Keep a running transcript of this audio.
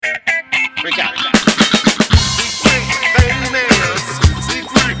We got secret famous,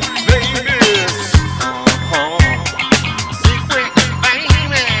 secret famous, secret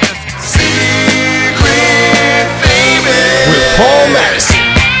famous, secret famous with Paul Madison.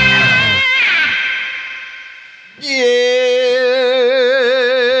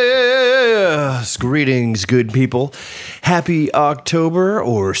 Yes, greetings, good people. Happy October,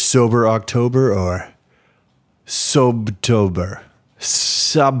 or sober October, or Sobtober,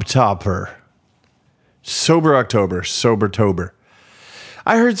 Subtopper, sober October, Sobertober.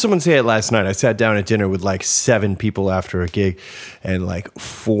 I heard someone say it last night. I sat down at dinner with like 7 people after a gig, and like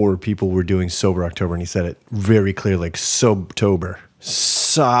 4 people were doing sober October, and he said it very clear, like Sobtober.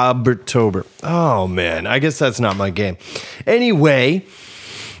 Sobertober. Oh man, I guess that's not my game. Anyway,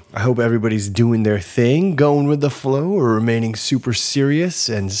 I hope everybody's doing their thing, going with the flow, or remaining super serious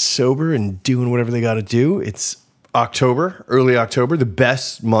and sober and doing whatever they got to do. It's October, early October, the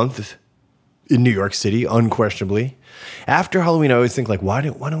best month in New York City, unquestionably. After Halloween, I always think, like, why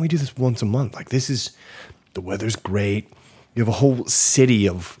don't we do this once a month? Like, the weather's great. You have a whole city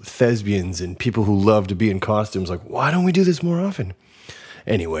of thespians and people who love to be in costumes. Like, why don't we do this more often?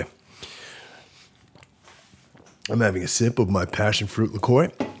 Anyway, I'm having a sip of my passion fruit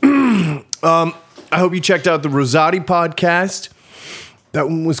liqueur. I hope you checked out the Rosati podcast. That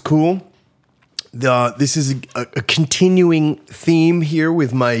one was cool. This is a continuing theme here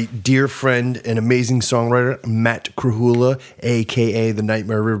with my dear friend and amazing songwriter, Matt Krahula, a.k.a. the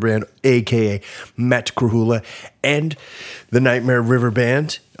Nightmare River Band, a.k.a. Matt Krahula, and the Nightmare River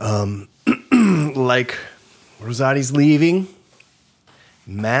Band. Like, Rosati's leaving.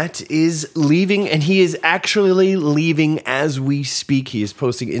 Matt is leaving, and he is actually leaving as we speak. He is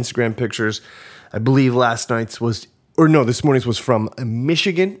posting Instagram pictures. I believe this morning's was from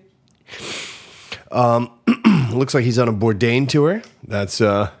Michigan. Looks like he's on a Bourdain tour. That's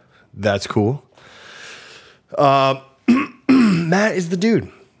cool. Matt is the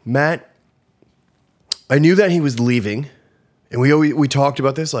dude. Matt, I knew that he was leaving. And we talked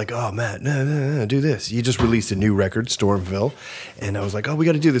about this, like, oh, Matt, no, do this. He just released a new record, Stormville. And I was like, oh, we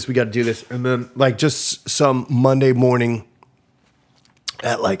got to do this. And then, like, just some Monday morning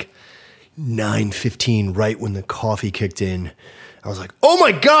at, like, 9:15, right when the coffee kicked in, I was like, oh,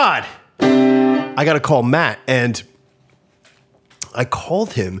 my God, I got to call Matt. And I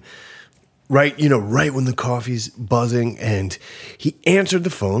called him right when the coffee's buzzing. And he answered the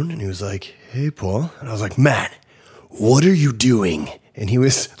phone, and he was like, hey, Paul. And I was like, Matt, what are you doing? And he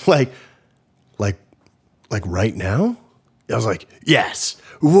was like right now? I was like, yes.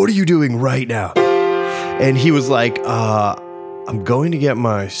 What are you doing right now? And he was like, I'm going to get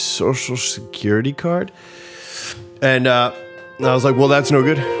my social security card. And I was like, well, that's no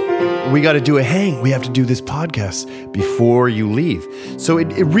good. We got to do a hang. We have to do this podcast before you leave. So it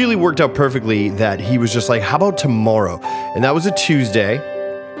really worked out perfectly that he was just like, how about tomorrow? And that was a Tuesday.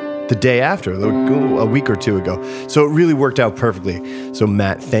 The day after, a week or two ago. So it really worked out perfectly. So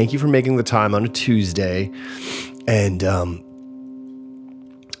Matt, thank you for making the time on a Tuesday. And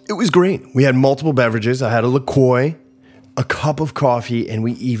it was great. We had multiple beverages. I had a LaCroix, a cup of coffee, and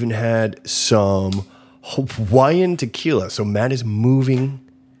we even had some Hawaiian tequila. So Matt is moving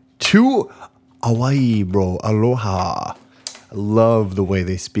to Hawaii, bro. Aloha. I love the way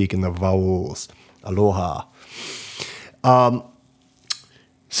they speak in the vowels. Aloha.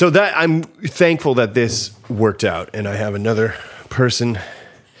 So that I'm thankful that this worked out, and I have another person,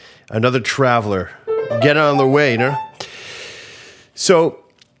 another traveler, get on their way, So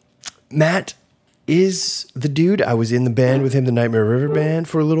Matt is the dude. I was in the band with him, the Nightmare River Band,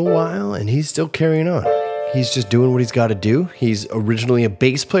 for a little while, and he's still carrying on. He's just doing what he's got to do. He's originally a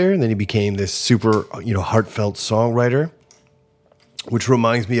bass player, and then he became this super, heartfelt songwriter. Which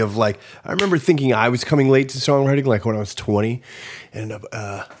reminds me of, like, I remember thinking I was coming late to songwriting, like when I was 20, and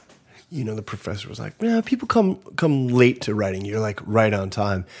the professor was like, "Yeah, people come late to writing. You're like right on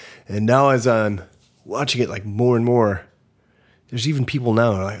time." And now as I'm watching it, like more and more, there's even people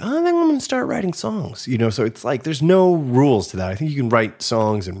now who are like, "Oh, I think I'm gonna start writing songs." So it's like there's no rules to that. I think you can write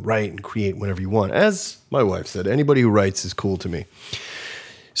songs and write and create whenever you want. As my wife said, anybody who writes is cool to me.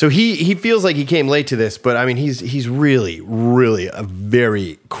 So he feels like he came late to this, but I mean he's really, really a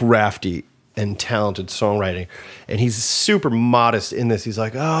very crafty and talented songwriting, and he's super modest in this. He's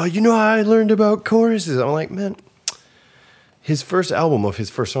like, oh, how I learned about choruses. I'm like, man, his first album of his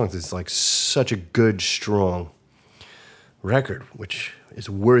first songs is like such a good, strong record, which is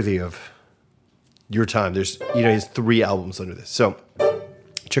worthy of your time. There's he has 3 albums under this, so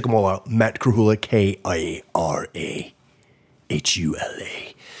check them all out. Matt Krahula, K-I-R-A-H-U-L-A.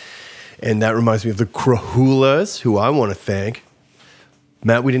 And that reminds me of the Krahulas, who I want to thank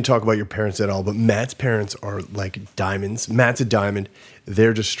Matt, we didn't talk about your parents at all, but Matt's parents are like diamonds. Matt's a diamond.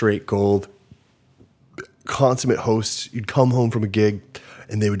 They're just straight gold. Consummate hosts. You'd come home from a gig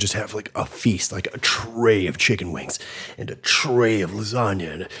and they would just have like a feast, like a tray of chicken wings and a tray of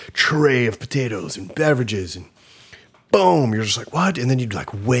lasagna and a tray of potatoes and beverages, and boom, you're just like, what? And then you'd like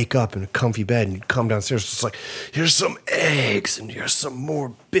wake up in a comfy bed and you'd come downstairs. It's like, here's some eggs and here's some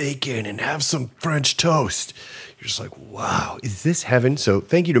more bacon and have some French toast. You're just like, wow, is this heaven? So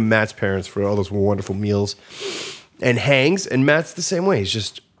thank you to Matt's parents for all those wonderful meals and hangs. And Matt's the same way. He's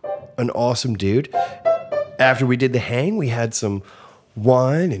just an awesome dude. After we did the hang, we had some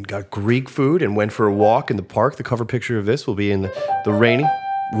wine and got Greek food and went for a walk in the park. The cover picture of this will be in the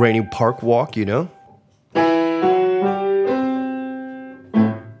rainy park walk, you know.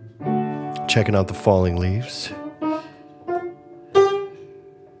 Checking out the falling leaves.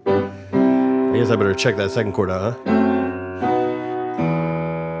 I guess I better check that second chord out,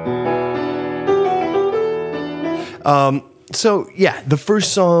 huh? So, yeah, the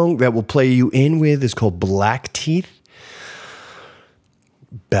first song that we'll play you in with is called Black Teeth.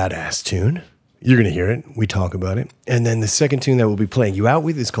 Badass tune. You're going to hear it. We talk about it. And then the second tune that we'll be playing you out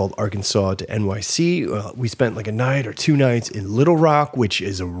with is called Arkansas to NYC. We spent like a night or 2 nights in Little Rock, which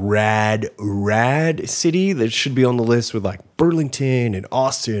is a rad city that should be on the list with like Burlington and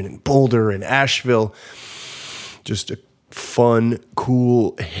Austin and Boulder and Asheville. Just a fun,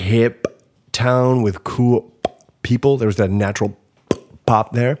 cool, hip town with cool people. There was that natural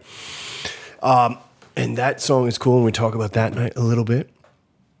pop there. And that song is cool, and we talk about that night a little bit.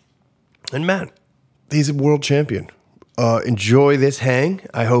 And Matt, he's a world champion. Enjoy this hang.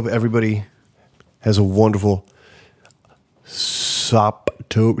 I hope everybody has a wonderful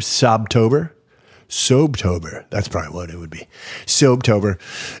Sobtober. That's probably what it would be. Sobtober.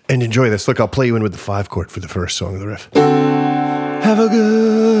 And enjoy this. Look, I'll play you in with the 5 chord for the first song of the riff. Have a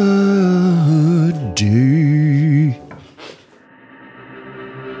good day.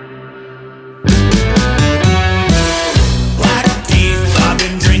 Black teeth, I've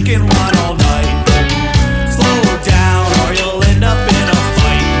been drinking wine all night. Slow down or you'll end up in a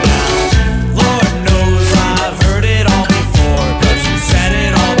fight now. Lord knows I've heard it all before, 'cause you said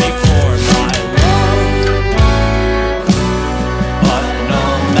it all before, my love. But no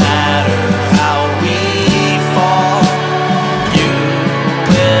matter how we fall, you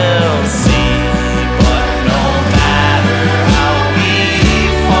will see. But no matter how we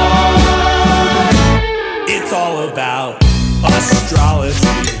fall, it's all about astrology.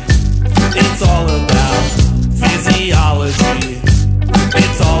 It's all about physiology.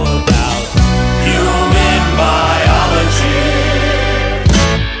 It's all about human biology.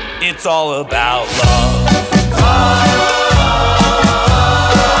 It's all about love.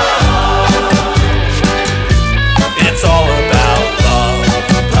 It's all about love.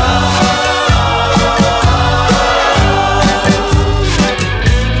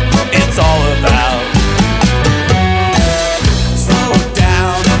 It's all about. Slow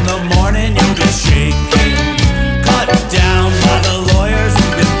down in the morning, you'll be shaking. Cut down by the lawyers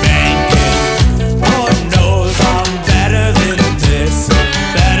who've been banking. Lord knows I'm better than this,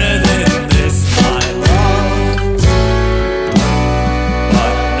 my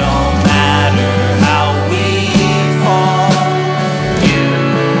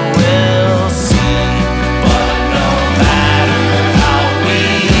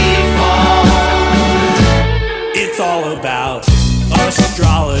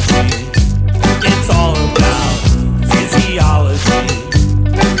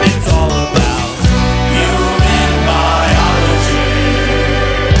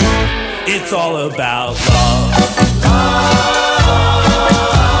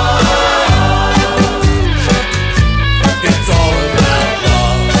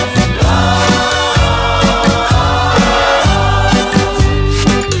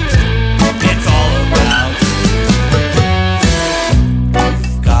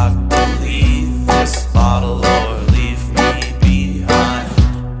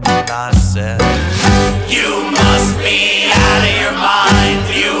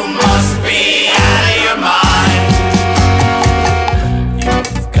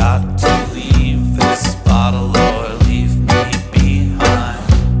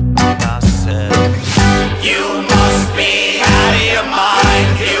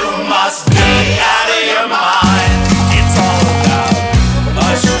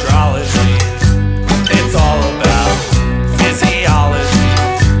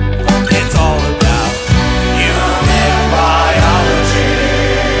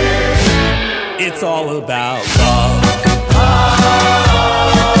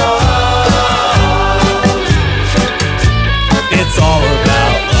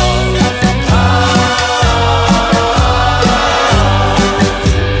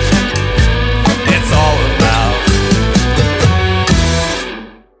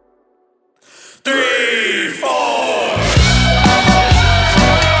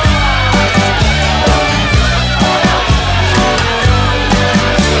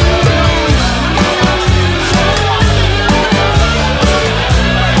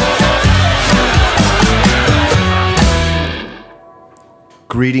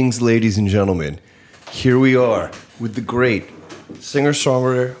Greetings, ladies and gentlemen. Here we are with the great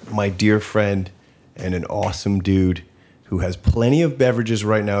singer-songwriter, my dear friend, and an awesome dude who has plenty of beverages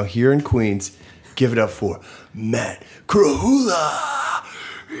right now here in Queens. Give it up for Matt Krahula.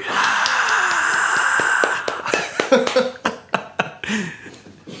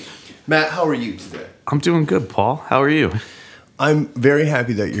 Matt, how are you today? I'm doing good, Paul. How are you? I'm very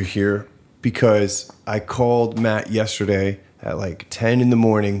happy that you're here because I called Matt yesterday at like 10 in the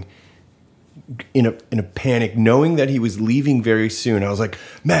morning in a panic, knowing that he was leaving very soon. I was like,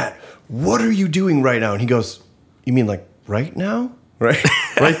 Matt, what are you doing right now? And he goes, you mean like right now? Right?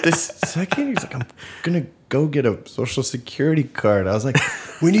 Right this second? He's like, I'm going to go get a social security card. I was like,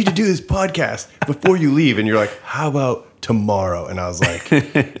 we need to do this podcast before you leave. And you're like, how about tomorrow? And I was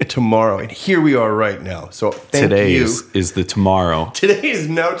like, tomorrow. And here we are right now. So thank Today you. is the tomorrow Today is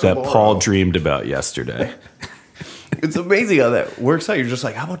now tomorrow. that Paul dreamed about yesterday. It's amazing how that works out. You're just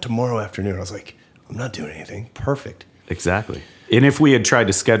like, how about tomorrow afternoon? I was like, I'm not doing anything. Perfect. Exactly. And if we had tried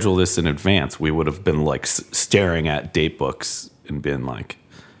to schedule this in advance, we would have been like staring at date books and been like,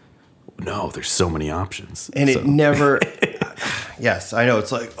 no, there's so many options. And So- it never. Yes, I know.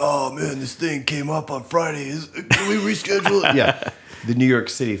 It's like, oh man, this thing came up on Friday. Can we reschedule it? Yeah, the New York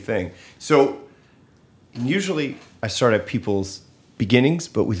City thing. So usually I start at people's beginnings,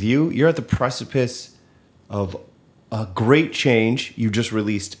 but with you, you're at the precipice of a great change. You just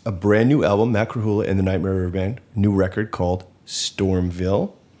released a brand new album, Matt Krahula and the Nightmare River Band, new record called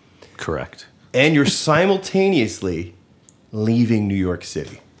Stormville. Correct. And you're simultaneously leaving New York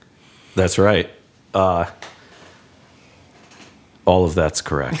City. That's right. All of that's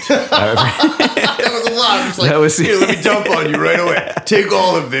correct. That was a lot. I'm just like, That was- here, let me dump on you right away. Take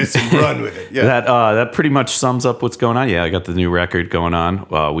all of this and run with it. Yeah. That pretty much sums up what's going on. Yeah, I got the new record going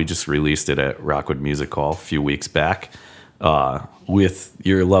on. We just released it at Rockwood Music Hall a few weeks back with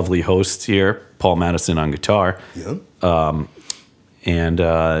your lovely host here, Paul Madison on guitar. Yeah. And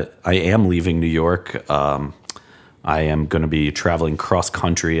I am leaving New York. I am going to be traveling cross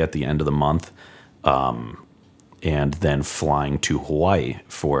country at the end of the month, and then flying to Hawaii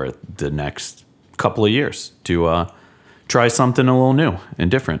for the next couple of years to try something a little new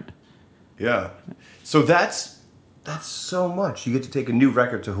and different. Yeah. So that's so much. You get to take a new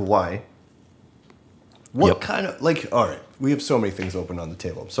record to Hawaii. What Yep. kind of, like, all right, we have so many things open on the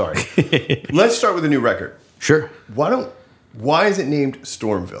table. I'm sorry. Let's start with the new record. Sure. Why is it named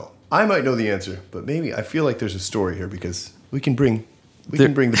Stormville? I might know the answer, but maybe I feel like there's a story here because we can bring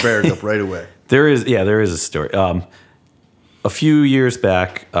the bears up right away. There is a story. A few years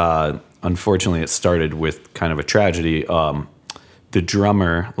back, unfortunately, it started with kind of a tragedy. The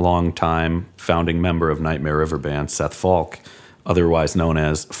drummer, longtime founding member of Nightmare River Band, Seth Falk, otherwise known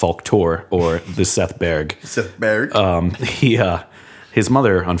as Falk Tor or the Seth Berg. Seth Berg. His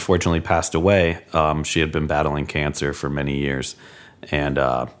mother unfortunately passed away. She had been battling cancer for many years, and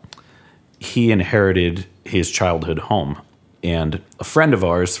he inherited his childhood home. And a friend of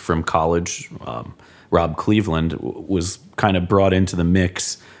ours from college, Rob Cleveland, was kind of brought into the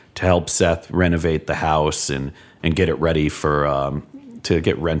mix to help Seth renovate the house and get it ready for to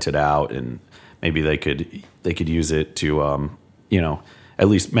get rented out, and maybe they could use it to at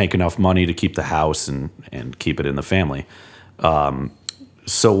least make enough money to keep the house and keep it in the family.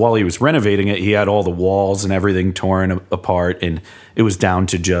 So while he was renovating it, he had all the walls and everything torn apart, and it was down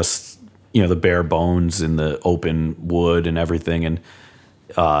to just the bare bones and the open wood and everything. And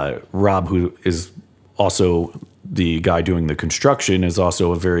Rob, who is also the guy doing the construction, is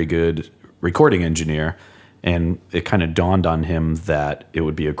also a very good recording engineer. And it kind of dawned on him that it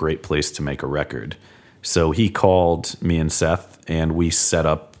would be a great place to make a record. So he called me and Seth, and we set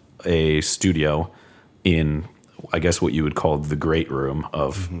up a studio in, I guess, what you would call the great room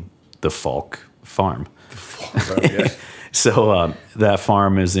of the Falk farm. Yeah. So that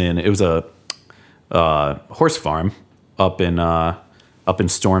farm it was a horse farm up in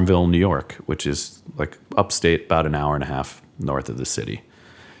Stormville, New York, which is like upstate, about an hour and a half north of the city.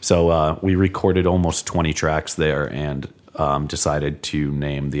 So we recorded almost 20 tracks there and decided to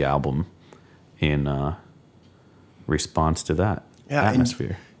name the album in response to that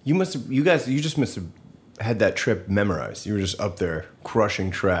atmosphere. You just must have had that trip memorized. You were just up there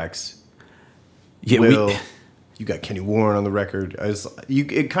crushing tracks. Yeah, Will, you got Kenny Warren on the record. There's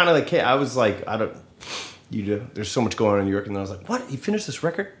so much going on in New York, and then I was like, what? You finished this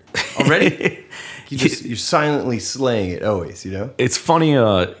record already? You're silently slaying it always, It's funny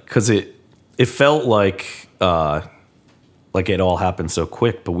because it felt like it all happened so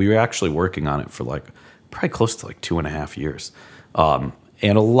quick, but we were actually working on it for probably close to 2.5 years.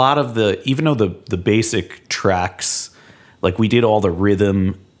 And a lot of even though the basic tracks like we did all the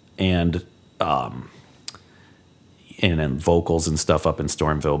rhythm and then vocals and stuff up in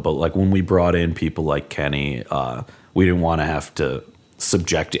Stormville. But like when we brought in people like Kenny, we didn't want to have to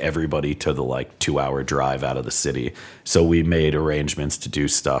subject everybody to the like 2-hour drive out of the city. So we made arrangements to do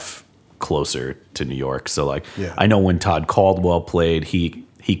stuff closer to New York. So like, Yeah. I know when Todd Caldwell played, he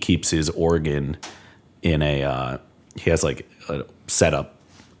keeps his organ in he has like a setup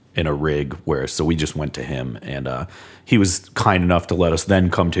in a rig so we just went to him, and he was kind enough to let us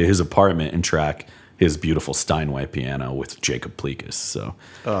then come to his apartment and track his beautiful Steinway piano with Jacob Plikas. So,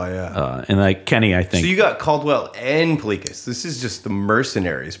 Oh yeah. and like Kenny, I think So you got Caldwell and Plikas. This is just the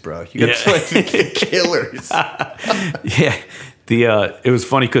mercenaries, bro. You got like killers. yeah, it was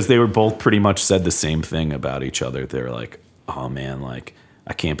funny because they were both pretty much said the same thing about each other. They were like, "Oh man, like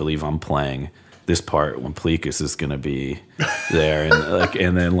I can't believe I'm playing this part when Plikas is gonna be there," and like,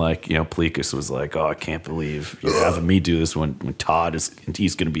 and then like Plikas was like, "Oh, I can't believe you're having me do this when Todd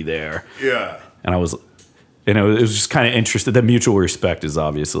he's gonna be there." Yeah. And I was, it was just kind of interested. The mutual respect is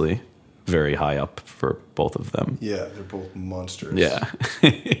obviously very high up for both of them. Yeah, they're both monsters. Yeah.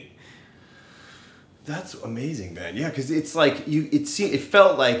 That's amazing, man. Yeah, because it's like it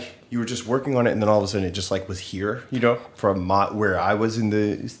felt like you were just working on it, and then all of a sudden it just like was here, from where I was in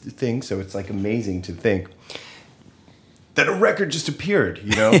the thing. So it's like amazing to think that a record just appeared,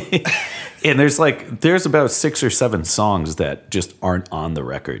 And there's about 6 or 7 songs that just aren't on the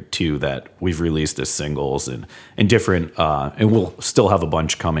record too, that we've released as singles and different, and we'll still have a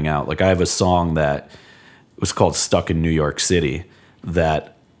bunch coming out. Like I have a song that was called "Stuck in New York City"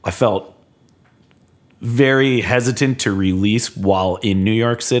 that I felt very hesitant to release while in New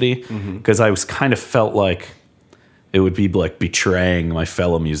York City, because I was kind of felt like it would be like betraying my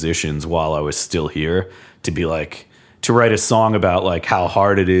fellow musicians while I was still here to be like, to write a song about like how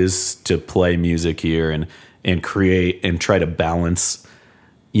hard it is to play music here and create and try to balance,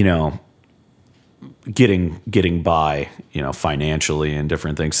 getting by, financially and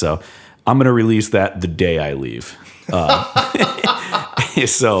different things. So I'm going to release that the day I leave.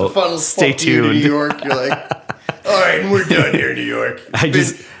 So stay tuned. New York, you're like, all right, and we're done here in New York.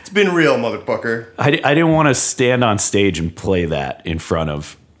 It's been real, motherfucker. I didn't want to stand on stage and play that in front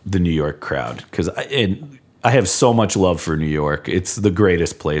of the New York crowd because I have so much love for New York. It's the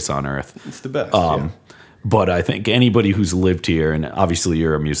greatest place on earth. It's the best. But I think anybody who's lived here, and obviously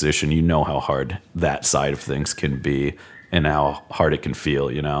you're a musician, you know how hard that side of things can be and how hard it can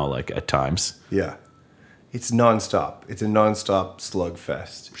feel, like at times. Yeah. It's nonstop. It's a nonstop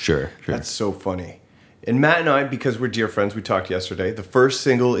slugfest. Sure. That's so funny. And Matt and I, because we're dear friends, we talked yesterday. The first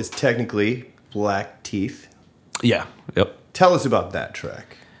single is technically Black Teeth. Yeah. Yep. Tell us about that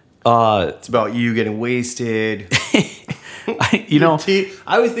track. It's about you getting wasted. I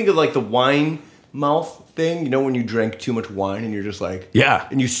always think of like the wine mouth thing, when you drank too much wine and you're just like, yeah.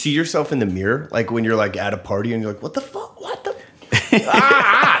 And you see yourself in the mirror, like when you're like at a party and you're like, what the fuck? What the?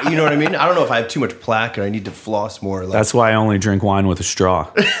 You know what I mean? I don't know if I have too much plaque and I need to floss more. Like, that's why I only drink wine with a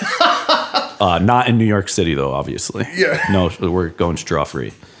straw. Not in New York City, though, obviously. Yeah. No, we're going straw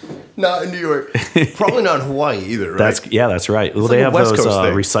free. Not in New York. Probably not in Hawaii either, right? That's right. Well, like they a have West those Coast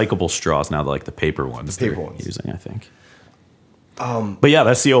thing. recyclable straws now, like the paper ones. Paper they're ones. using, I think. But yeah,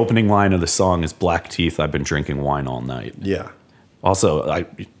 that's the opening line of the song is "Black Teeth. I've been drinking wine all night." Yeah. Also, I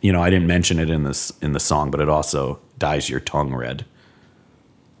didn't mention it in the song, but it also dyes your tongue red.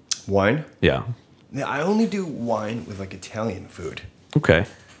 Wine? Yeah. Yeah, I only do wine with like Italian food. Okay.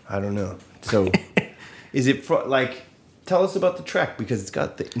 I don't know. So, is it like? Tell us about the track because it's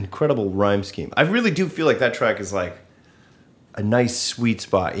got the incredible rhyme scheme. I really do feel like that track is like a nice sweet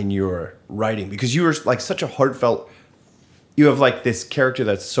spot in your writing because you are like such a heartfelt. You have like this character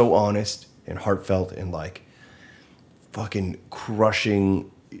that's so honest and heartfelt and like fucking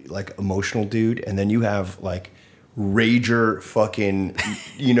crushing like emotional dude, and then you have like rager fucking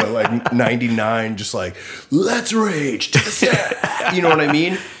like 99 just like let's rage to the set. You know what I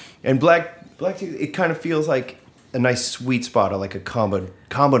mean? And Black Teeth, it kind of feels like a nice sweet spot of like a combo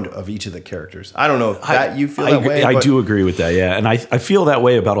of each of the characters. I don't know if that you feel that way. I but do agree with that, yeah. And I feel that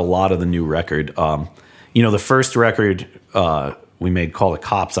way about a lot of the new record. The first record we made called The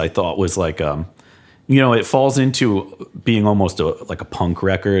Cops, I thought was like, it falls into being almost like a punk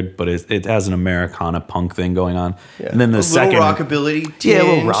record, but it has an Americana punk thing going on. Yeah. And then the second... rockabilly tinge, Yeah, a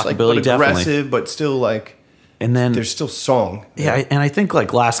little rockabilly, like, but definitely. aggressive, but still like... And then there's still song. Yeah, and I think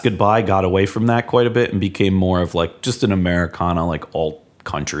like Last Goodbye got away from that quite a bit and became more of like just an Americana, like alt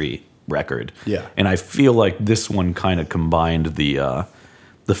country record. Yeah. And I feel like this one kind of combined the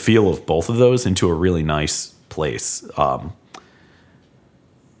feel of both of those into a really nice place.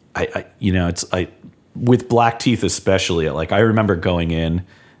 with Black Teeth especially, like I remember going in,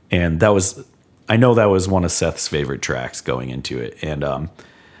 and I know that was one of Seth's favorite tracks going into it, and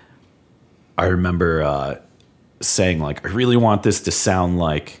I remember saying like, I really want this to sound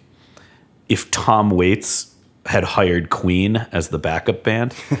like if Tom Waits had hired Queen as the backup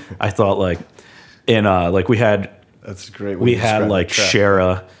band. I thought like, and like we had That's great. we had like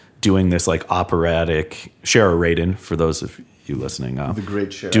Shara doing this like operatic, Shara Radin, for those of you listening, The great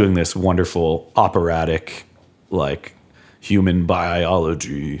Shara. doing this wonderful operatic like human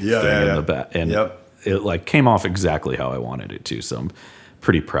biology thing in the back, and it like came off exactly how I wanted it to. So I'm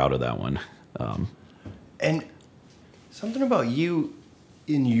pretty proud of that one. And something about you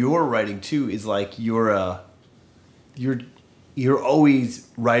in your writing too is like you're always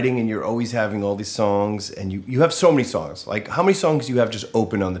writing and you're always having all these songs, and you have so many songs. Like, how many songs do you have just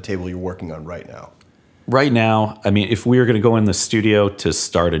open on the table you're working on right now? Right now, I mean, if we were going to go in the studio to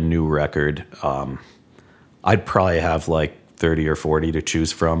start a new record, I'd probably have like 30 or 40 to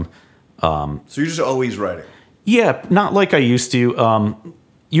choose from. So you're just always writing. Yeah, not like I used to.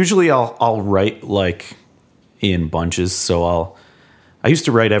 Usually I'll write like in bunches. So I used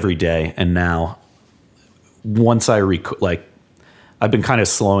to write every day, and now once I I've been kind of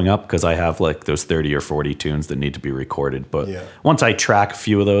slowing up because I have like those 30 or 40 tunes that need to be recorded. But once I track a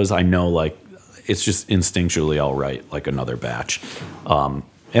few of those, I know like it's just instinctually I'll write like another batch.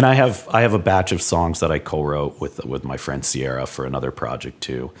 And I have a batch of songs that I co-wrote with my friend Sierra for another project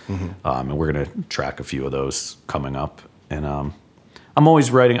too. And we're gonna track a few of those coming up. And I'm always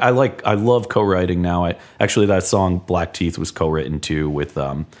writing. I love co-writing now. Actually that song Black Teeth was co-written too with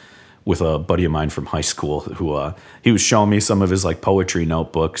a buddy of mine from high school who he was showing me some of his like poetry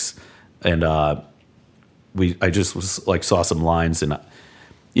notebooks, and I just was like saw some lines, and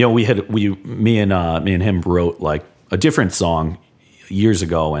you know me and him wrote like a different song years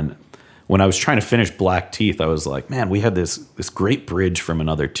ago, and when I was trying to finish Black Teeth, I was like, man, we had this great bridge from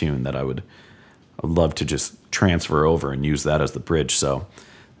another tune that I would love to just transfer over and use that as the bridge. So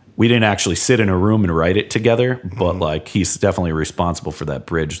we didn't actually sit in a room and write it together, but like he's definitely responsible for that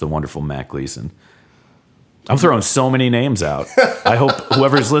bridge, the wonderful Matt Gleason. I'm throwing so many names out. I hope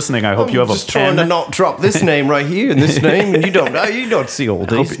whoever's listening, I hope you have just a pen. trying to not drop this name right here and this name, and you don't see all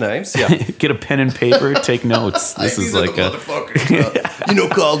these names. Yeah. Get a pen and paper, take notes. This is like a motherfuckers. You know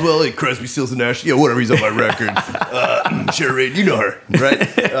Caldwell, like Crosby, Stills, and Nash. Yeah, whatever. He's on my record. Sherry, you know her,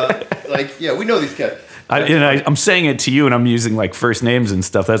 right? We know these guys. I'm saying it to you, and I'm using like first names and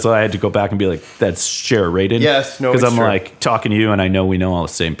stuff. That's why I had to go back and be like, "That's Shara Radin." Yes, no, because it's I'm true. like talking to you, and I know we know all the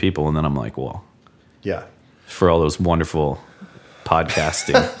same people, and then I'm like, well, Yeah. for all those wonderful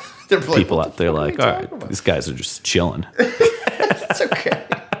podcasting They're like, people what out the there, fuck are like, you all talking right, about? these guys are just chilling. It's okay.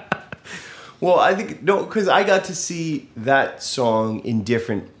 Well, I think, no, because I got to see that song in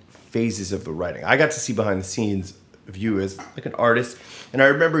different phases of the writing. I got to see behind the scenes of you as like an artist. And I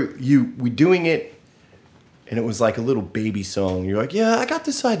remember we doing it, and it was like a little baby song. You're like, yeah, I got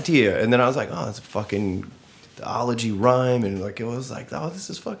this idea. And then I was like, oh, it's a fucking theology rhyme. And like, it was like, oh,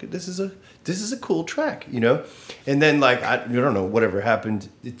 this is a cool track, you know? And then like, I don't know, whatever happened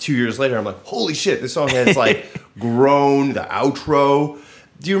 2 years later, I'm like, holy shit, this song has like grown, the outro.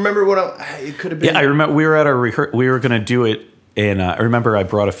 Do you remember it could have been? Yeah, I remember we were at we were gonna do it, and I remember I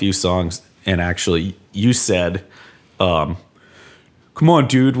brought a few songs, and actually you said, "Come on,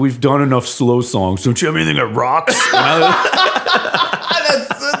 dude, we've done enough slow songs. Don't you have anything that rocks?"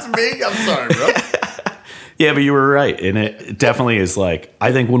 That's me. I'm sorry, bro. Yeah, but you were right, and it definitely is like,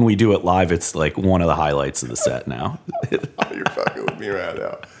 I think when we do it live, it's like one of the highlights of the set now. You're fucking with me right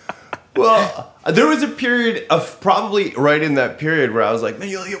now. Well, there was a period of probably right in that period where I was like, man,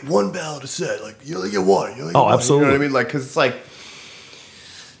 you only get one ballad a set. Like, you only get one. You only get one. Absolutely. You know what I mean? Like, because it's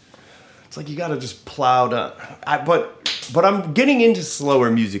like you got to just plow down. But I'm getting into slower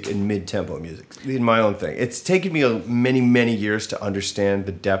music and mid-tempo music in my own thing. It's taken me many, many years to understand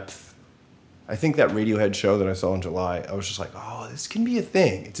the depth. I think that Radiohead show that I saw in July, I was just like, oh, this can be a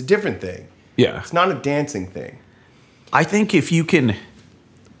thing. It's a different thing. Yeah. It's not a dancing thing. I think I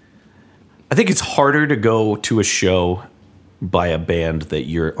think it's harder to go to a show by a band that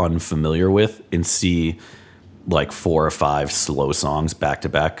you're unfamiliar with and see like 4 or 5 slow songs back to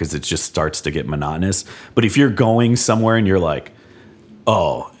back, because it just starts to get monotonous. But if you're going somewhere and you're like,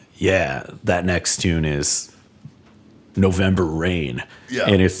 oh yeah, that next tune is November Rain,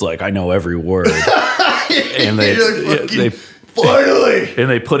 and it's like, I know every word, and they Finally! and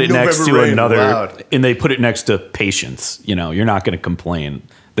they put it November next to Rain another, loud. and they put it next to Patience. You know, you're not going to complain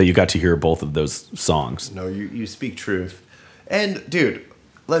that you got to hear both of those songs. No, you speak truth. And, dude,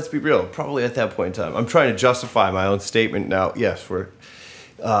 let's be real. Probably at that point in time, I'm trying to justify my own statement now. Yes,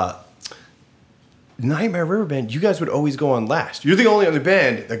 Nightmare River Band, you guys would always go on last. You're the only other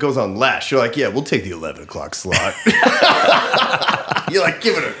band that goes on last. You're like, yeah, we'll take the 11 o'clock slot. You're like,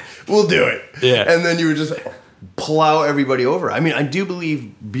 give it a, we'll do it. Yeah. And then you would just plow everybody over. I mean, I do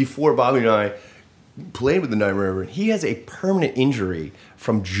believe before Bobby and I played with the Nightmare River, he has a permanent injury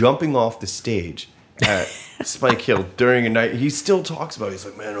from jumping off the stage at Spike Hill during a night. He still talks about it. He's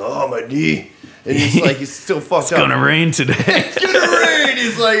like, man, oh, my knee. And he's like, he's still fucked It's up. gonna rain today. It's gonna rain.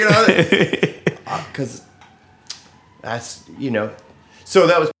 He's like, you know, because that's, you know. So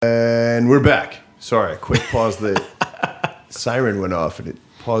that was, and we're back. Sorry, quick pause. The siren went off and it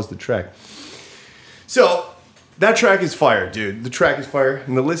paused the track. So that track is fire, dude. The track is fire,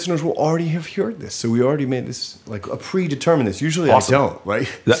 and the listeners will already have heard this. So we already made this like a predetermined this. Usually Awesome. I don't,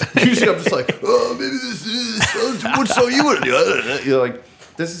 right? Usually I'm just like, oh, maybe this is what song you want to do. I don't know. You're like,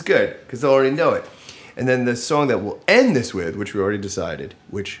 this is good because they'll already know it. And then the song that we'll end this with, which we already decided,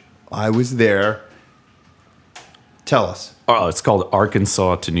 which I was there. Tell us. Oh, it's called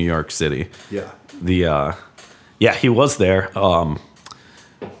Arkansas to New York City. Yeah. Yeah, he was there. Yeah,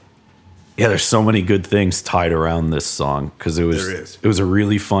 there's so many good things tied around this song because There is. it was a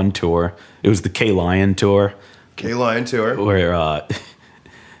really fun tour. It was the K Lion tour K-Lion tour. where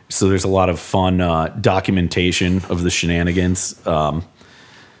so there's a lot of fun documentation of the shenanigans. And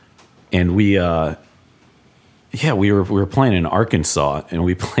we were playing in Arkansas, and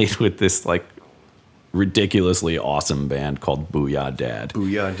we played with this like ridiculously awesome band called Booyah Dad.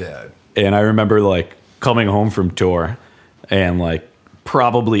 Booyah Dad. And I remember like coming home from tour, and like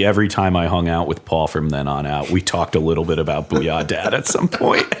probably every time I hung out with Paul from then on out, we talked a little bit about Booyah Dad at some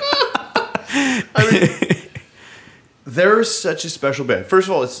point. They're such a special band. First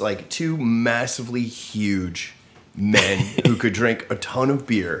of all, it's like two massively huge men who could drink a ton of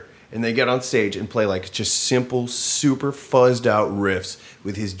beer, and they get on stage and play like just simple, super fuzzed out riffs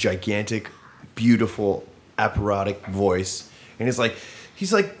with his gigantic, beautiful, operatic voice. And it's like,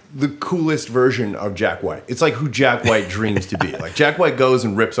 he's like the coolest version of Jack White. It's like who Jack White dreams to be. Like Jack White goes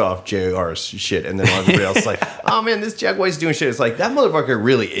and rips off JR's shit, and then everybody else is like, oh man, this Jack White's doing shit. It's like, that motherfucker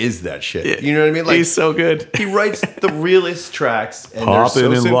really is that shit. You know what I mean? Like, He's so good. he writes the realest tracks. And Popping they're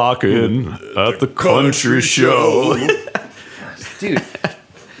so and simple. locking at the country show. Dude,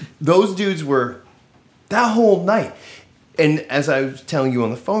 those dudes were that whole night. And as I was telling you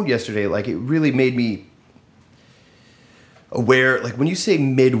on the phone yesterday, like it really made me aware, like when you say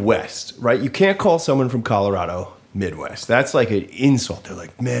Midwest, right? You can't call someone from Colorado Midwest. That's like an insult. They're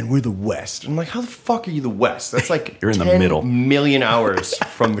like, man, we're the West. And I'm like, how the fuck are you the West? That's like You're in the 10 middle. million hours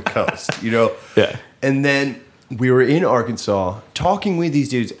from the coast, you know? Yeah. And then we were in Arkansas talking with these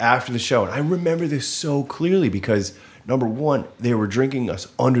dudes after the show. And I remember this so clearly because number one, they were drinking us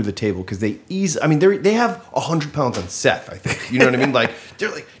under the table because they have 100 pounds on Seth, I think. You know what I mean? Like,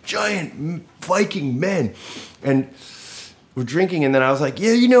 they're like giant Viking men. And we're drinking, and then I was like,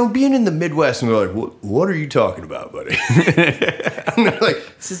 yeah, you know, being in the Midwest. And they're like, what are you talking about, buddy? And they're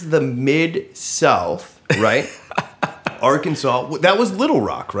like, this is the Mid-South, right? Arkansas. That was Little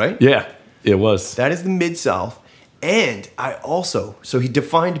Rock, right? Yeah, it was. That is the Mid-South. And so he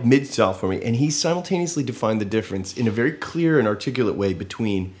defined Mid-South for me, and he simultaneously defined the difference in a very clear and articulate way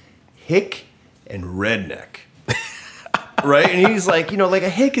between hick and redneck. Right? And he's like, you know, like a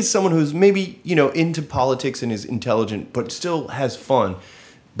hick is someone who's maybe, you know, into politics and is intelligent, but still has fun,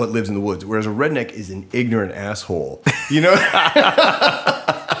 but lives in the woods. Whereas a redneck is an ignorant asshole. You know?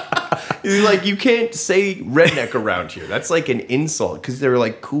 He's like, you can't say redneck around here. That's like an insult because they're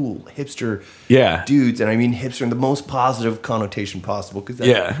like cool hipster dudes. And I mean hipster in the most positive connotation possible. Cause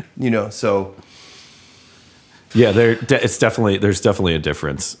you know, so. Yeah, there's definitely a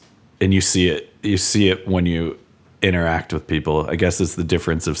difference. And you see it when you interact with people. I guess it's the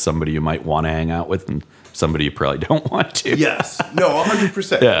difference of somebody you might want to hang out with and somebody you probably don't want to. Yes. No,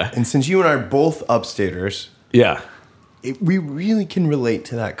 100%. Yeah. And since you and I are both upstaters, Yeah. we really can relate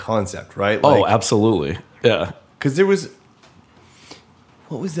to that concept, right? Oh, absolutely. Yeah. Because there was,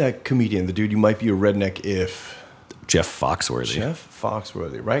 what was that comedian? The dude, you might be a redneck if. Jeff Foxworthy. Jeff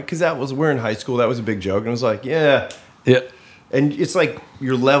Foxworthy, right? Because we're in high school. That was a big joke. And it was like, yeah. Yeah. And it's like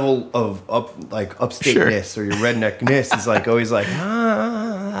your level of upstateness or your redneckness is like always like,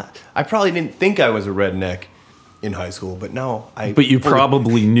 I probably didn't think I was a redneck in high school, but now I. But you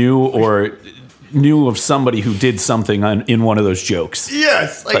probably knew of somebody who did something in one of those jokes.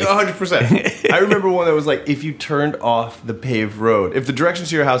 Yes, like 100%. I remember one that was like, if you turned off the paved road, if the directions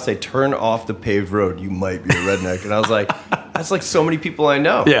to your house say turn off the paved road, you might be a redneck. And I was like, that's like so many people I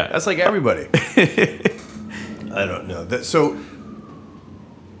know. Yeah. That's like everybody. I don't know.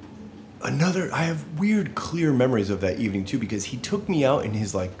 I have weird, clear memories of that evening too, because he took me out in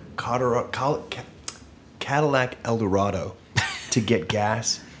his like Cadillac Eldorado to get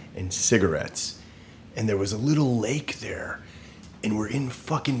gas and cigarettes. And there was a little lake there. And we're in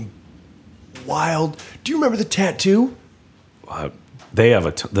fucking wild. Do you remember the tattoo? They have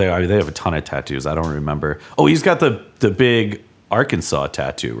a ton of tattoos. I don't remember. Oh, he's got the big Arkansas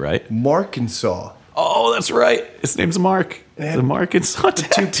tattoo, right? Markinsaw. Oh, that's right. His name's Mark. They had The Arkansas Two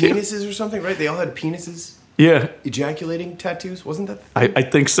tattoo. penises or something, right? They all had penises. Yeah, Ejaculating tattoos, wasn't that the thing? I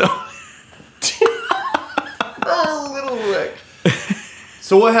think so. Oh, little Rick.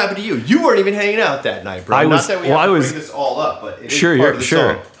 So what happened to you? You weren't even hanging out that night, bro. I Not was- that we well, have to I was- bring this all up, but it is Sure, part of the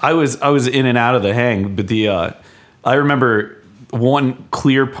sure. song. I was in and out of the hang, but I remember one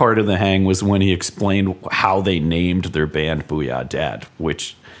clear part of the hang was when he explained how they named their band Booyah Dad,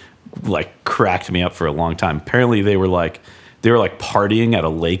 which like cracked me up for a long time. Apparently they were like partying at a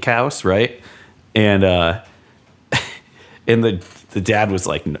lake house, right? And and the dad was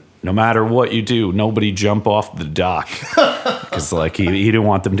like, no matter what you do, nobody jump off the dock, because like he didn't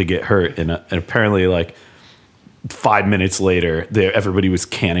want them to get hurt. And apparently like 5 minutes later, everybody was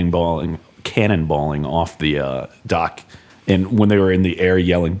cannonballing off the dock. And when they were in the air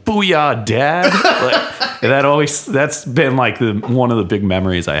yelling, "Booyah, Dad!" Like, that's been like one of the big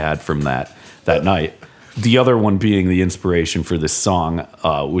memories I had from that night. The other one being the inspiration for this song,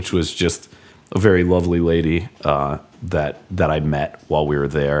 which was just a very lovely lady that I met while we were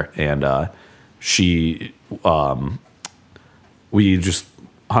there, and we just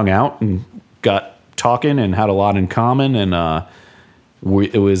hung out and got talking and had a lot in common, and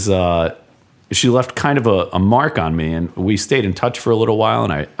she left kind of a mark on me, and we stayed in touch for a little while,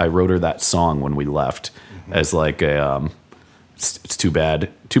 and I wrote her that song when we left as like it's too bad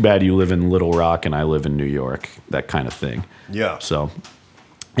you live in Little Rock and I live in New York, that kind of thing. Yeah. So,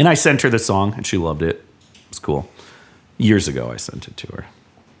 and I sent her the song and she loved it. It was cool. Years ago I sent it to her.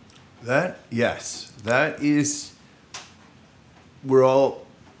 That is, we're all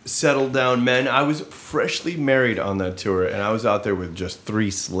settled down men. I was freshly married on that tour, and I was out there with just 3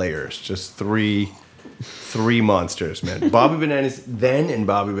 slayers, just three monsters, man. Bobby Bananas then and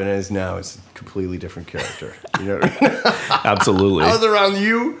Bobby Bananas now is a completely different character. You know what I mean? Absolutely. I was around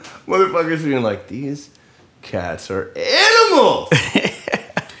you motherfuckers being like, these cats are animals.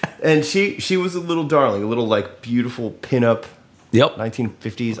 And she was a little darling, a little like beautiful pinup Yep.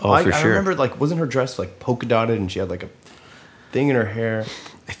 1950s. Oh, for I sure. remember, like, wasn't her dress like polka dotted and she had like a thing in her hair?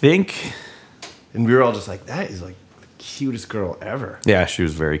 I think. And we were all just like, that is like the cutest girl ever. Yeah, she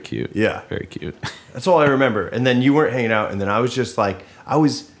was very cute. Yeah. Very cute. That's all I remember. And then you weren't hanging out. And then I was just like, I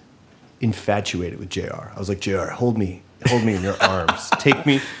was infatuated with JR. I was like, JR, hold me in your arms. Take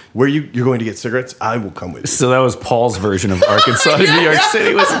me where you're going to get cigarettes. I will come with you. So that was Paul's version of Arkansas to New York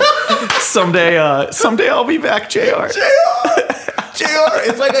City. Was someday I'll be back, JR. JR,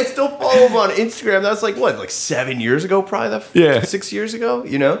 it's like I still follow him on Instagram. That's like what, like 7 years ago, probably? Yeah. 6 years ago,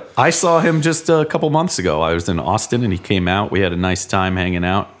 you know? I saw him just a couple months ago. I was in Austin and he came out. We had a nice time hanging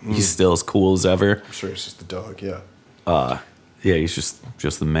out. He's still as cool as ever. I'm sure it's just the dog, yeah. Yeah, he's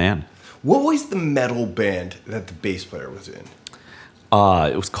just the man. What was the metal band that the bass player was in?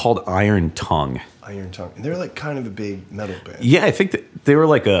 It was called Iron Tongue. Iron Tongue. And they're like kind of a big metal band. Yeah, I think that they were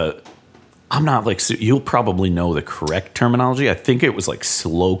like I'm not like, you'll probably know the correct terminology. I think it was like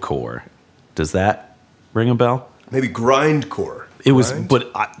slowcore. Does that ring a bell? Maybe grindcore. It was, Grind?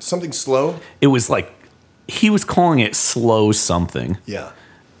 but Something slow? it was like, he was calling it slow something. Yeah.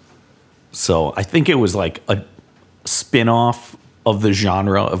 So I think it was like a spin-off of the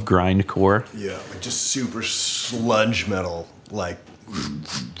genre of grindcore. Yeah, like just super sludge metal. Like,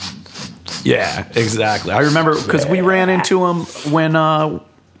 Yeah, exactly. I remember because we ran into him when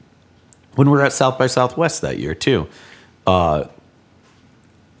we were at South by Southwest that year too.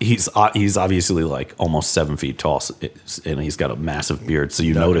 He's obviously like almost 7 feet tall, and he's got a massive beard, so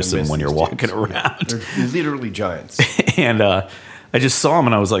you not notice gonna him miss when you're these walking dudes. around. They're literally giants. And I just saw him,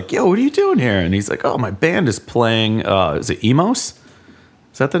 and I was like, "Yo, what are you doing here?" And he's like, "Oh, my band is playing. Is it Emos?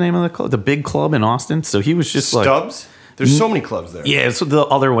 Is that the name of the club? The big club in Austin?" So he was just like, Stubbs? There's so many clubs there. "Yeah, it's the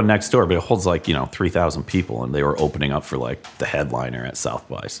other one next door, but it holds like 3,000 people, and they were opening up for like the headliner at South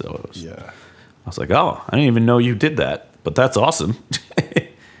by." So it was, Yeah. I was like, "Oh, I didn't even know you did that, but that's awesome."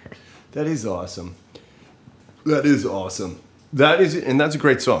 That is awesome. That is awesome. And that's a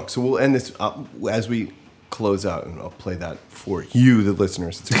great song. So we'll end this as we close out, and I'll play that for you, the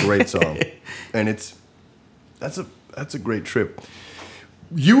listeners. It's a great song, and that's a great trip.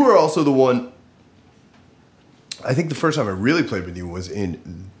 You were also the one. I think the first time I really played with you was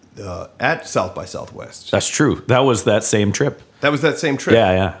at South by Southwest. That's true. That was that same trip. That was that same trip.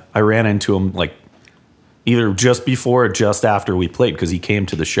 Yeah. I ran into him like either just before or just after we played because he came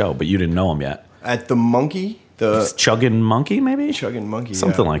to the show, but you didn't know him yet. at the Monkey, the Chugging Monkey, maybe? Chugging Monkey,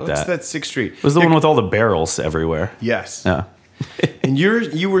 Something like That's that. 6th Street. It was the one with all the barrels everywhere. Yes. Yeah. And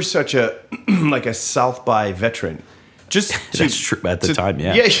you were such a like a South by veteran. Just That's true at the time,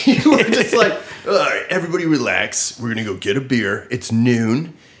 yeah. Yeah, you were just like, all right, everybody relax. We're gonna go get a beer. It's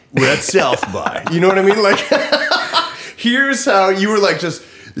noon. We're at South by. You know what I mean? Like, here's how you were like, just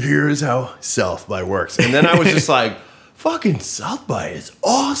here's how South by works. And then I was just like, fucking South by is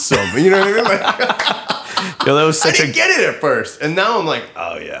awesome. You know what I mean? Like, Yo, that was I such didn't get it at first, and now I'm like,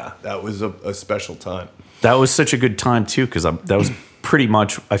 oh yeah, that was a special time. That was such a good time too, because that was pretty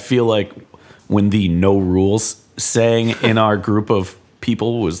much. I feel like when the No Rules saying in our group of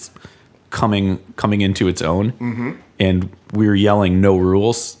people was coming into its own, and we were yelling "No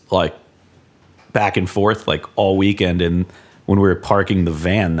Rules" like back and forth like all weekend. And when we were parking the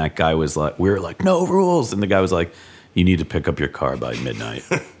van, that guy was like, we were like "No Rules," and the guy was like, "You need to pick up your car by midnight."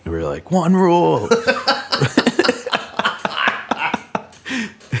 And we were like, "One rule."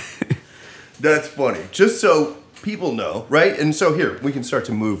 That's funny. Just so people know, right? And so here, we can start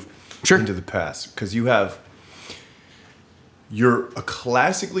to move Sure. into the past. Because you're a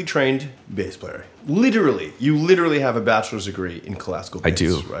classically trained bass player. You literally have a bachelor's degree in classical bass, I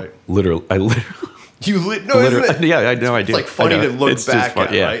do, right? Literally. No, isn't it? Yeah, I know. I do. It's like funny I know. to look It's just back fun,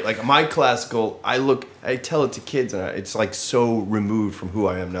 at, yeah. right? Like my classical, I tell it to kids, and it's like so removed from who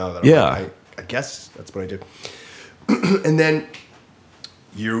I am now that I'm Yeah. like, I guess that's what I did. And then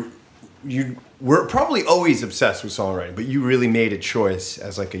you were probably always obsessed with songwriting, but you really made a choice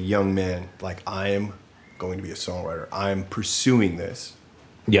as like a young man, like I am going to be a songwriter. I'm pursuing this.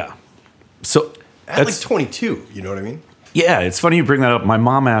 Yeah. So At like 22, you know what I mean? yeah, it's funny you bring that up. My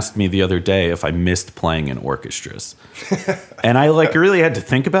mom asked me the other day if I missed playing in orchestras. And I like really had to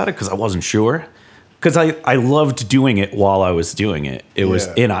think about it because I wasn't sure. Because I loved doing it while I was doing it. It was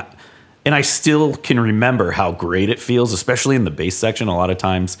and I still can remember how great it feels, especially in the bass section. A lot of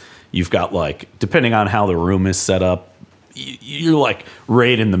times you've got like, depending on how the room is set up, you're like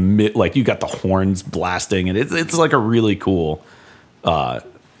right in the mid, like you got the horns blasting, and it's like a really cool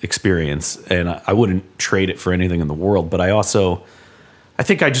experience. And I wouldn't trade it for anything in the world. But I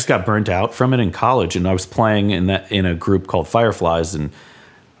think I just got burnt out from it in college, and I was playing in a group called Fireflies,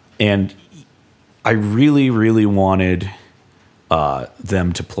 and I really, really wanted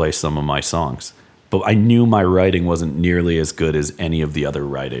them to play some of my songs. But I knew my writing wasn't nearly as good as any of the other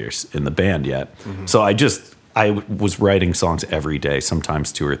writers in the band yet. Mm-hmm. So I was writing songs every day,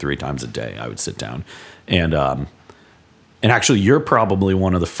 sometimes 2 or 3 times a day. I would sit down. And actually, you're probably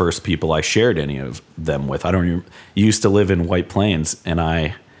one of the first people I shared any of them with. You used to live in White Plains, and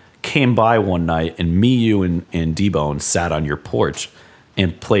I came by one night, and me, you, and D-Bone sat on your porch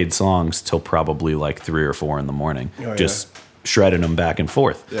and played songs till probably like 3 or 4 in the morning. Oh, just shredding them back and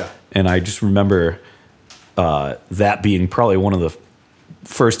forth. Yeah. And I just remember that being probably one of the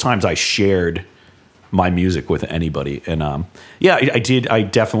first times I shared my music with anybody. And I did. I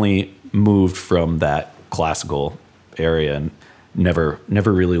definitely moved from that classical area and never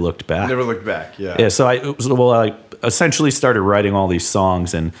really looked back. Never looked back, yeah. Yeah, so I essentially started writing all these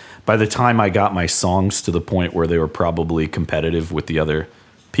songs, and by the time I got my songs to the point where they were probably competitive with the other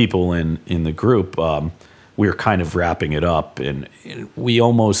people in the group, we were kind of wrapping it up, and we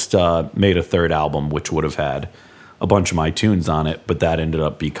almost made a 3rd album, which would have had a bunch of my tunes on it, but that ended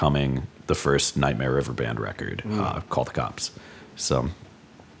up becoming the first Nightmare River Band record, called The Cops. So,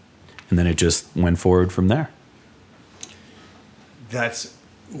 and then it just went forward from there.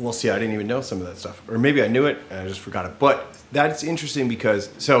 We'll see, I didn't even know some of that stuff. Or maybe I knew it and I just forgot it. But that's interesting because,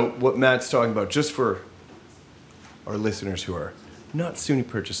 so what Matt's talking about, just for our listeners who are not SUNY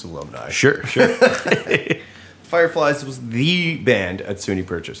Purchase alumni. Sure. Fireflies was the band at SUNY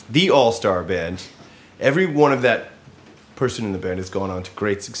Purchase, the all-star band. Every one of that person in the band has gone on to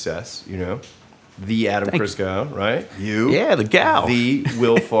great success, you know. The Adam Crisco, right? You. Yeah, the gal. The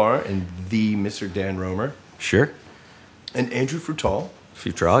Will Farr and the Mr. Dan Romer. Sure. And Andrew Frutal.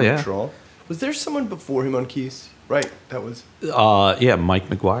 Futural, yeah. Frutal. Was there someone before him on keys? Right, that was Yeah, Mike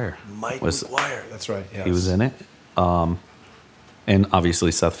McGuire. Mike McGuire. That's right. Yes. He was in it. And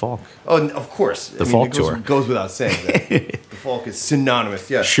obviously Seth Falk. Oh, and of course. The Falk tour. goes without saying that. The Falk is synonymous.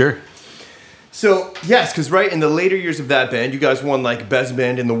 Yes. Sure. So yes, because right in the later years of that band, you guys won like best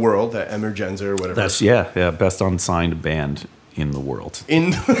band in the world at Emergenza or whatever. That's best unsigned band in the world.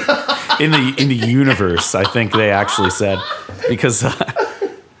 in In the universe, I think they actually said, because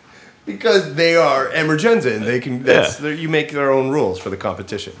because they are Emergenza and they can. You make their own rules for the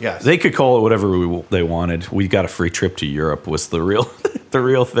competition. Yes. they could call it whatever they wanted. We got a free trip to Europe was the real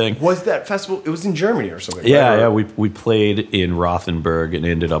thing. Was that festival? It was in Germany or something. Yeah, right? yeah. We played in Rothenburg and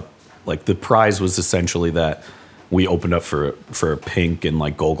ended up Like the prize was essentially that we opened up for Pink and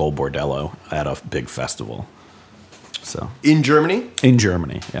like Gogol Bordello at a big festival. So In Germany? in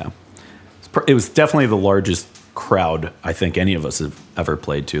Germany, yeah, it was definitely the largest crowd I think any of us have ever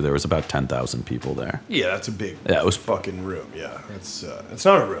played to. There was about 10,000 people there. Yeah, that's a big Yeah, it was- fucking room. Yeah, it's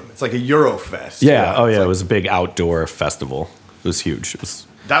not a room. It's like a Eurofest. Yeah, oh it's yeah, like- it was a big outdoor festival. It was huge. It was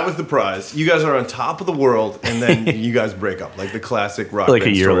That was the prize. You guys are on top of the world, and then you guys break up, like the classic rock Like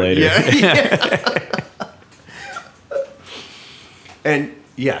band a year story. later. Yeah. And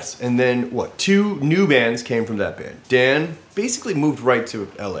yes, and then what? 2 new bands came from that band. Dan basically moved right to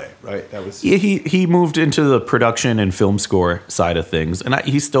LA, right? That was Yeah, he moved into the production and film score side of things, and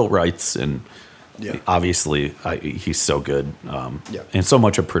he still writes, and Yeah. obviously he's so good. Yeah. And so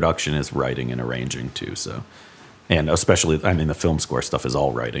much of production is writing and arranging too. So, and especially, I mean, the film score stuff is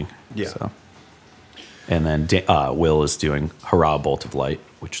all writing. Yeah. So. And then Will is doing Hurrah, Bolt of Light,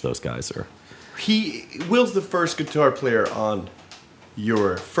 which those guys are. Will's the first guitar player on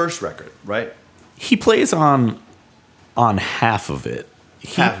your first record, right? He plays on half of it.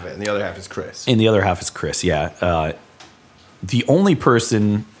 Half of it, and the other half is Chris. And the other half is Chris, yeah. The only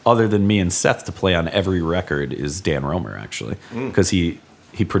person other than me and Seth to play on every record is Dan Romer, actually. Because he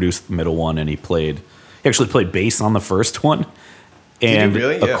produced the middle one and he actually played bass on the first one. And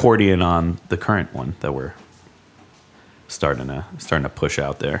really? Yeah. accordion on the current one that we're starting to push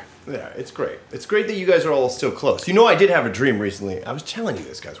out there. Yeah, it's great. It's great that you guys are all still close. You know, I did have a dream recently. I was telling you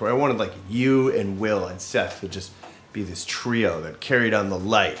this, guys, where I wanted like you and Will and Seth to just be this trio that carried on the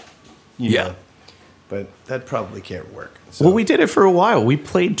light. You Yeah. know? But that probably can't work. So, Well, we did it for a while. We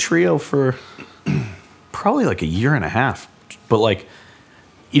played trio for probably like a year and a half. But like,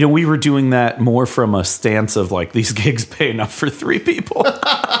 you know, we were doing that more from a stance of like, these gigs pay enough for 3 people.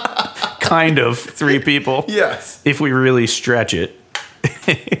 Kind of 3 people. yes. If we really stretch it.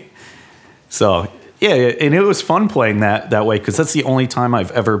 So, yeah, and it was fun playing that way because that's the only time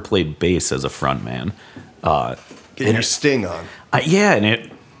I've ever played bass as a front man. Get your sting on.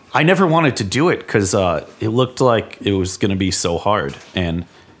 And I never wanted to do it because it looked like it was going to be so hard. And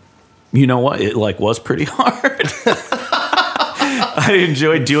you know what? It like was pretty hard. I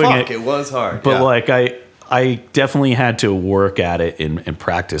enjoyed doing Fuck, it was hard. but yeah. like I definitely had to work at it and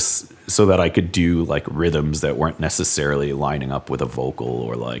practice so that I could do like rhythms that weren't necessarily lining up with a vocal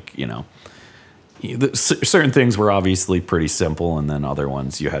or like, you know, certain things were obviously pretty simple, and then other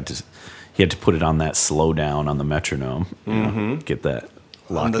ones you had to put it on that slow down on the metronome, you know, get that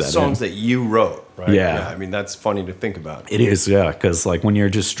lock on the that songs in. that you wrote, right? Yeah. I mean, that's funny to think about. It is, yeah, because like when you're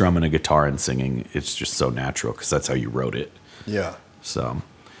just strumming a guitar and singing, it's just so natural because that's how you wrote it. Yeah. So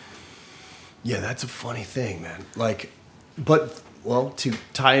Yeah, that's a funny thing, man. Like, but, well, to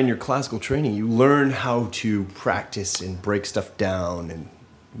tie in your classical training, you learn how to practice and break stuff down and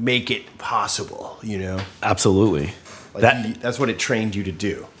make it possible, you know? absolutely, Like that's what it trained you to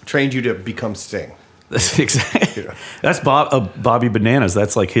do. Trained you to become Sting. That's exactly. Yeah. That's Bobby Bananas.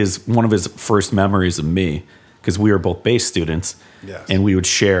 That's like one of his first memories of me because we were both bass students, Yes. and we would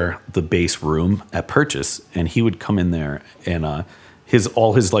share the bass room at Purchase, and he would come in there and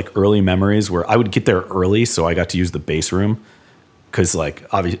all his like early memories were I would get there early so I got to use the bass room because like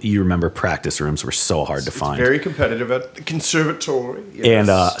obviously you remember practice rooms were so hard to find. Very competitive at the conservatory. And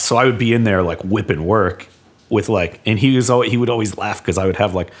Yes. so I would be in there like whipping work with like, and he would always laugh because I would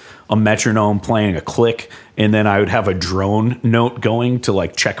have like a metronome playing a click, and then I would have a drone note going to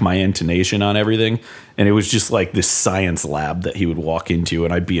like check my intonation on everything. And it was just like this science lab that he would walk into,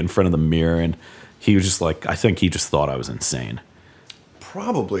 and I'd be in front of the mirror, and he was just like, I think he just thought I was insane.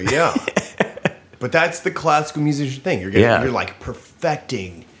 Probably, yeah. But that's the classical musician thing. You're like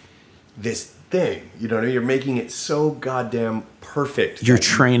perfecting this thing. You know what I mean? You're making it so goddamn perfect. You're that-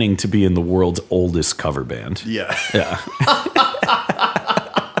 training to be in the world's oldest cover band. Yeah. Yeah.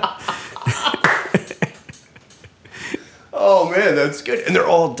 Oh man, that's good. And they're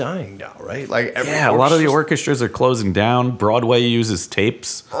all dying now, right? Like every Yeah, a lot of the orchestra's- orchestras are closing down. Broadway uses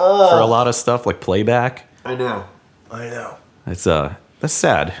tapes for a lot of stuff, like playback. I know. It's that's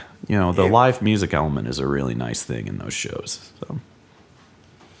sad. You know, the Yeah. live music element is a really nice thing in those shows. So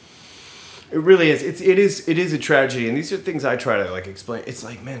It really is. It is a tragedy, and these are things I try to like explain. It's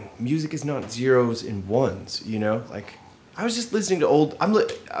like, man, music is not zeros and ones. You know, like I was just listening to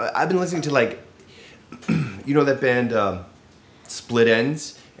I've been listening to like, you know, that band Split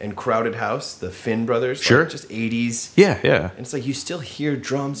Ends and Crowded House, the Finn brothers. like, Sure. just 80s. yeah. And it's like you still hear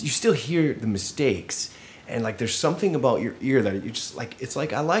drums, you still hear the mistakes, and like there's something about your ear that you just like. It's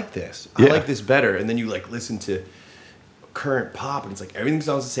like I like this. I Yeah. like this better. And then you like listen to current pop, and it's like everything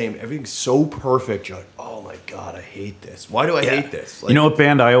sounds the same. Everything's so perfect. You're like, oh my god, I hate this. Why do I hate this? Like, You know what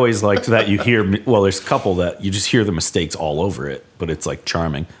band I always liked that you hear? Well, there's a couple that you just hear the mistakes all over it, but it's like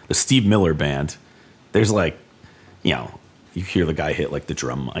charming. The Steve Miller Band. There's like, you know, you hear the guy hit like the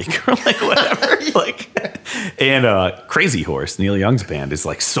drum mic or like whatever. Like, and Crazy Horse, Neil Young's band, is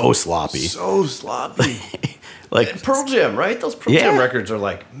like so sloppy. so sloppy. Like Pearl Jam, right? Those Pearl Yeah. Jam records are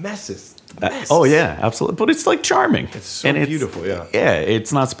like messes. Messes. oh yeah, absolutely. But it's like charming. It's so beautiful, yeah. Yeah,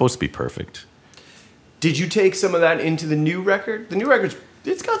 it's not supposed to be perfect. Did you take some of that into the new record? The new record's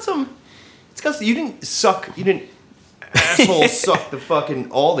it's got some. You didn't asshole suck the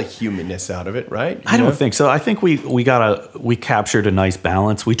fucking all the humanness out of it, right? I don't think so. I think we captured a nice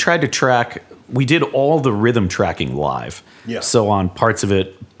balance. We tried to track. We did all the rhythm tracking live. Yeah. So on parts of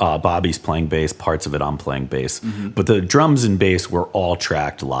it, Bobby's playing bass. Parts of it, I'm playing bass. Mm-hmm. But the drums and bass were all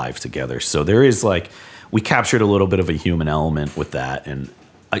tracked live together. So there is like we captured a little bit of a human element with that. And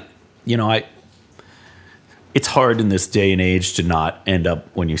it's hard in this day and age to not end up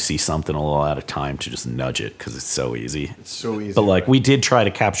when you see something a little out of time to just nudge it because it's so easy. It's so easy. But like we did try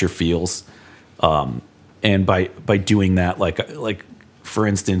to capture feels, and by doing that, like for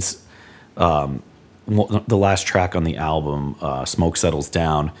instance, the last track on the album, "Smoke Settles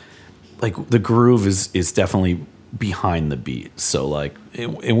Down," like the groove is definitely behind the beat. So like,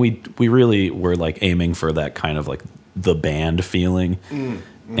 and we really were like aiming for that kind of like the band feeling. Mm-hmm.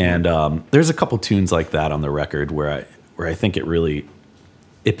 And there's a couple tunes like that on the record where I think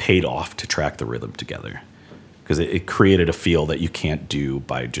it paid off to track the rhythm together. Because it created a feel that you can't do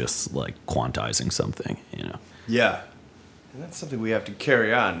by just like quantizing something, you know. Yeah, and that's something we have to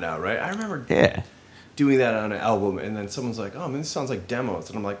carry on now, right? I remember Yeah. doing that on an album, and then someone's like, "Oh, man, this sounds like demos,"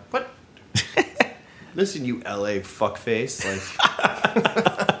 and I'm like, "What? Listen, you LA fuckface!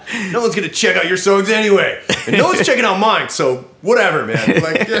 Like, no one's gonna check out your songs anyway, and no one's checking out mine. So whatever, man."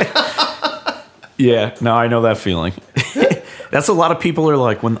 Like, Yeah, no, I know that feeling. That's a lot of people are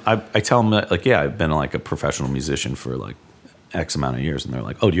like, when I tell them that, like, yeah, I've been like a professional musician for like X amount of years, and they're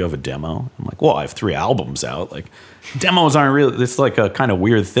like, "Oh, do you have a demo?" I'm like, "Well, I have 3 albums out." Like, demos aren't really. It's like a kind of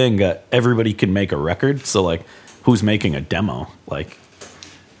weird thing that everybody can make a record. So like, who's making a demo? Like,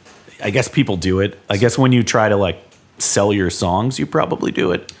 I guess people do it. I guess when you try to like sell your songs, you probably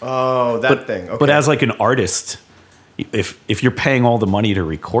do it. oh, that thing. Okay. But as like an artist, if you're paying all the money to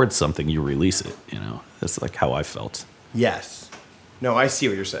record something, you release it. You know, that's like how I felt. yes, no, I see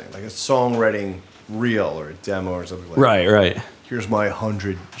what you're saying. Like a songwriting reel or a demo or something like that. Right. Here's my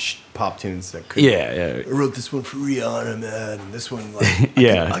 100 pop tunes that could. Yeah. I wrote this one for Rihanna, man. And this one, like,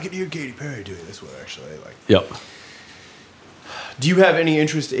 Yeah. I could hear Katy Perry doing this one actually. Like, Yep. do you have any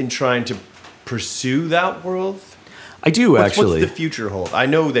interest in trying to pursue that world? I do actually. What's the future hold? I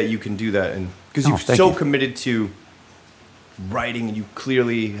know that you can do that, and because Oh, you're thank so you. committed to writing, and you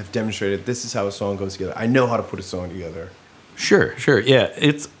clearly have demonstrated this is how a song goes together. I know how to put a song together. Sure. Yeah.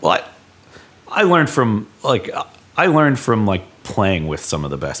 I learned from playing with some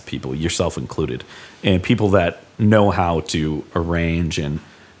of the best people, yourself included, and people that know how to arrange and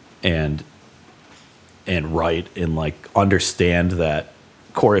write and like understand that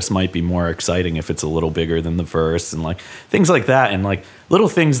chorus might be more exciting if it's a little bigger than the verse and like things like that, and like little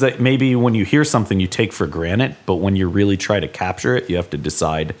things that maybe when you hear something you take for granted, but when you really try to capture it, you have to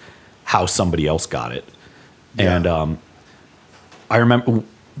decide how somebody else got it. Yeah. And I remember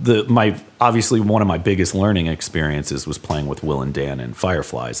obviously one of my biggest learning experiences was playing with Will and Dan and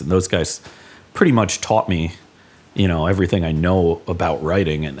Fireflies, and those guys pretty much taught me, you know, everything I know about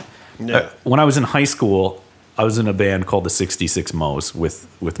writing. And when I was in high school, I was in a band called the 66 Mo's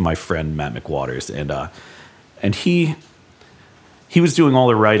with my friend Matt McWaters, and he was doing all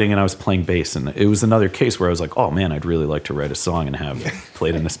the writing, and I was playing bass, and it was another case where I was like, oh man, I'd really like to write a song and have it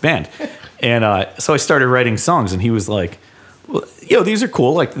played in this band. And so I started writing songs, and he was like, well, yo, these are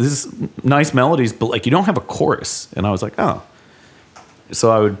cool, like this is nice melodies, but like you don't have a chorus. And I was like, oh.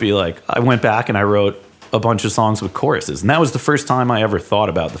 So I would be like, I went back and I wrote a bunch of songs with choruses, and that was the first time I ever thought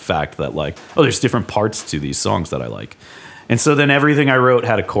about the fact that like, oh, there's different parts to these songs that I like. And so then everything I wrote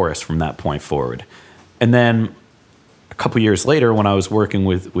had a chorus from that point forward. And then a couple years later, when I was working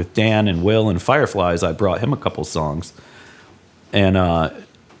with Dan and Will and Fireflies, I brought him a couple songs, and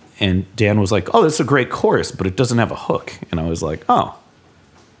Dan was like, oh, that's a great chorus, but it doesn't have a hook. And I was like, oh,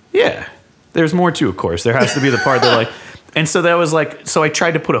 yeah, there's more to a chorus. There has to be the part that like, and so that was like, so I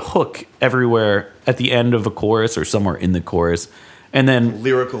tried to put a hook everywhere at the end of a chorus or somewhere in the chorus. And then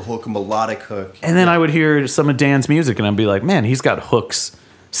Lyrical hook, melodic hook. and then I would hear some of Dan's music and I'd be like, man, he's got hooks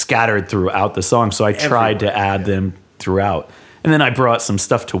scattered throughout the song. So I tried to add them throughout. And then I brought some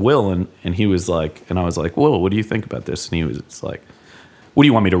stuff to Will, and he was like, and I was like, Will, what do you think about this? And he was like, what do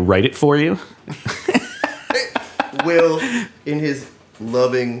you want me to write it for you? Will, in his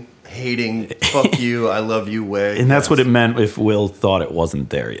loving, hating, fuck you, I love you way. And that's what it meant if Will thought it wasn't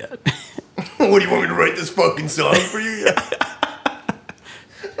there yet. What do you want me to write this fucking song for you?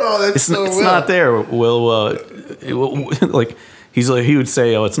 Oh, that's It's so Will. not there. Will, like, he's like, he would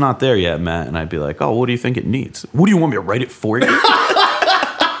say, oh, it's not there yet, Matt. And I'd be like, oh, what do you think it needs? What do you want me to write it for you?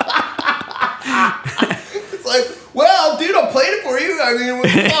 It's like, well, dude, I'll play it for you. I mean, what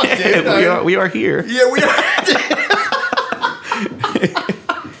the fuck, dude? we are here. Yeah, we are.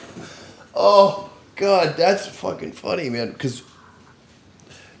 Oh, God, that's fucking funny, man. Because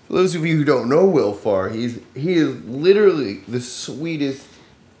for those of you who don't know Will Farr, he is literally the sweetest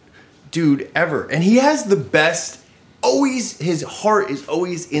dude ever. And he has the best, always, his heart is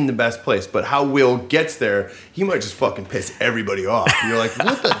always in the best place. But how Will gets there, he might just fucking piss everybody off. You're like,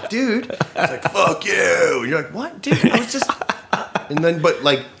 what the dude? He's like, fuck you. And you're like, what, dude? I was just... And then, but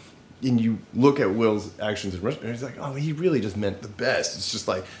like, and you look at Will's actions in Russia, and he's like, oh, he really just meant the best. It's just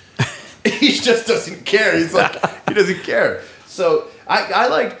like, he just doesn't care. He's like, he doesn't care. So I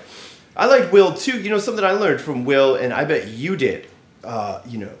liked Will too. You know, something I learned from Will, and I bet you did.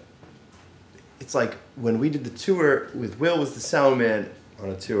 You know, it's like when we did the tour with Will was the sound man on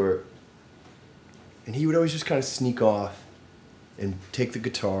a tour, and he would always just kind of sneak off and take the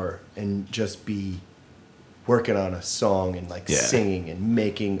guitar and just be working on a song and like singing and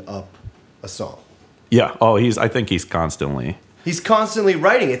making up a song. Yeah. Oh, I think he's constantly. He's constantly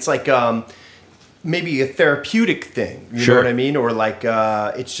writing. It's like maybe a therapeutic thing. You Sure. know what I mean? Or like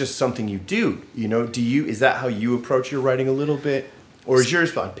it's just something you do. You know? Is that how you approach your writing a little bit? Or is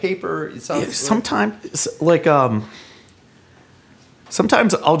yours on paper? It sounds like- Sometimes, like,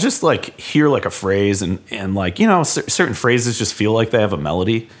 sometimes I'll just like hear like a phrase and like, you know, certain phrases just feel like they have a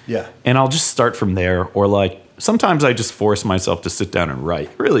melody. Yeah. And I'll just start from there. Or like, sometimes I just force myself to sit down and write.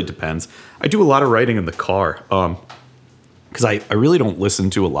 It really depends. I do a lot of writing in the car. Because I really don't listen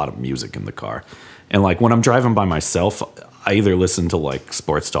to a lot of music in the car. And like when I'm driving by myself, I either listen to like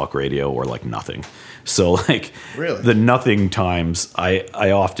sports talk radio or like nothing. So like Really? the nothing times,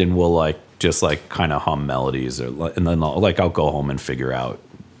 I often will like just like kind of hum melodies and then I'll go home and figure out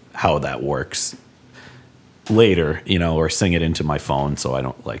how that works later, you know, or sing it into my phone so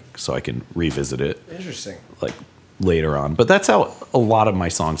I can revisit it Interesting. like later on. But that's how a lot of my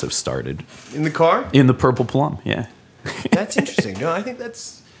songs have started. In the car? In the Purple Plum, yeah. That's interesting. No, I think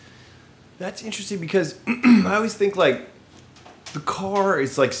that's interesting because I always think like the car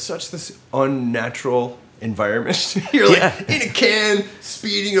is like such this unnatural environment. You're like in a can,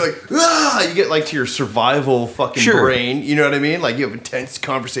 speeding, you're like, ah, you get like to your survival fucking Sure. brain. You know what I mean? Like you have intense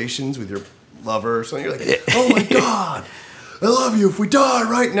conversations with your lover or something. You're like, oh my God, I love you if we die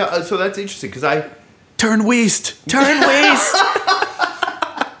right now. So that's interesting because Turn west.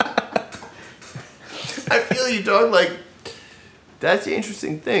 I feel you, dog. Like, that's the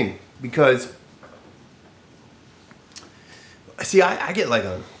interesting thing because, see, I get like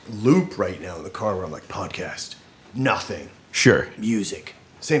a loop right now in the car where I'm like, podcast, nothing, Sure. music,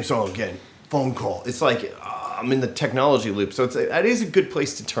 same song again, phone call. It's like I'm in the technology loop. So that is a good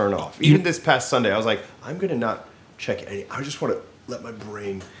place to turn off. Even this past Sunday, I was like, I'm going to not check any. I just want to let my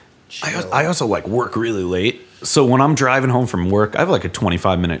brain chill. I also like work really late. So when I'm driving home from work, I have like a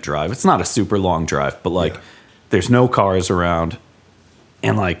 25-minute drive. It's not a super long drive, but like there's no cars around.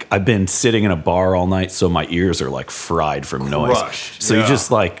 And like I've been sitting in a bar all night, so my ears are like fried from noise. Crushed, So you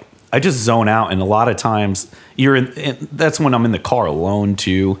just like, I just zone out. And a lot of times that's when I'm in the car alone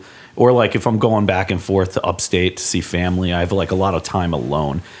too. Or like if I'm going back and forth to upstate to see family, I have like a lot of time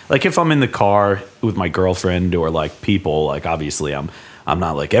alone. Like if I'm in the car with my girlfriend or like people, like obviously I'm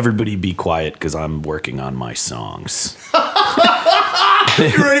not like, everybody be quiet because I'm working on my songs. You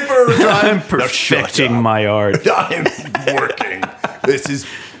ready for a drive? I'm perfecting my art. I'm working. This is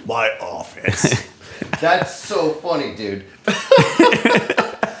my office. That's so funny, dude.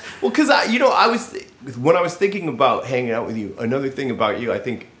 Well, because when I was thinking about hanging out with you, another thing about you, I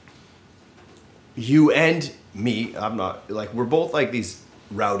think you and me, I'm not like we're both like these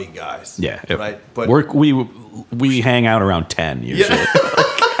rowdy guys. Yeah. Right. But we hang out around 10 usually.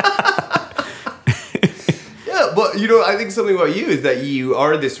 yeah, but you know, I think something about you is that you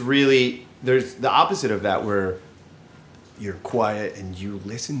are this really. There's the opposite of that where you're quiet and you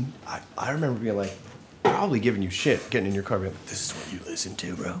listen. I remember being like, probably giving you shit, getting in your car, being like, this is what you listen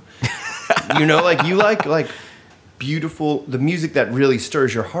to, bro. You know, like you like beautiful. The music that really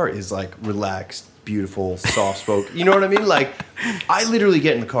stirs your heart is like relaxed, beautiful, soft spoken. You know what I mean? Like, I literally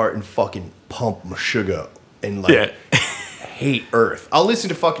get in the car and fucking pump my sugar and like hate Earth. I'll listen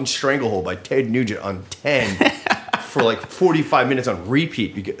to fucking Stranglehold by Ted Nugent on 10 for like 45 minutes on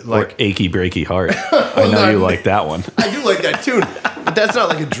repeat. You get, Or like, Achy Breaky Heart. I know you like that one. I do like that tune, but that's not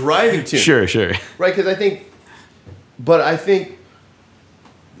like a driving tune. Sure. Right, because I think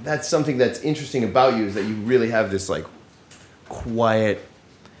that's something that's interesting about you is that you really have this like quiet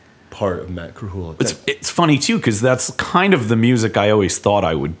part of Matt Krahula. It's funny too because that's kind of the music I always thought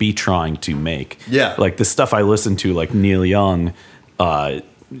I would be trying to make. Yeah. Like the stuff I listened to, like Neil Young,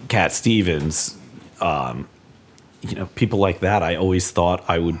 Cat Stevens, people like that. I always thought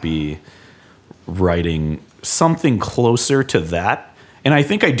I would be writing something closer to that, and I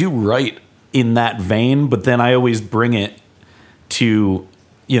think I do write in that vein. But then I always bring it to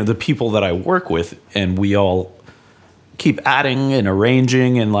the people that I work with, and we all keep adding and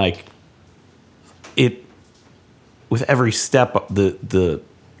arranging, and like it with every step the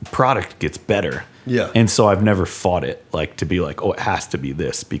product gets better. Yeah. And so I've never fought it like to be like, oh, it has to be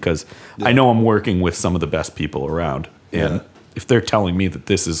this, because I know I'm working with some of the best people around, and Yeah. if they're telling me that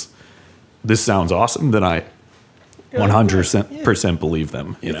this sounds awesome, then I 100% believe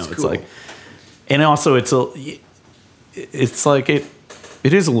them. It's cool. like, and also it's like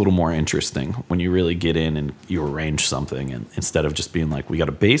it is a little more interesting when you really get in and you arrange something, and instead of just being like, we got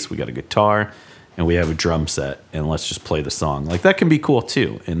a bass, we got a guitar, and we have a drum set, and let's just play the song. Like that can be cool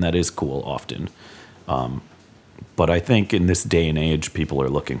too, and that is cool often. But I think in this day and age, people are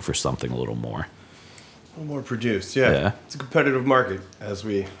looking for something a little more. A little more produced, yeah. Yeah. It's a competitive market, as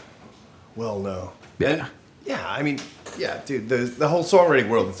we well know. Yeah. And, yeah, I mean, yeah, dude, the whole songwriting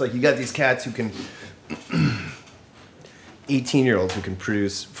world, it's like you got these cats who can 18-year-olds who can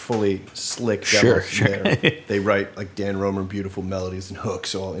produce fully slick demos. Sure. They write like Dan Romer beautiful melodies and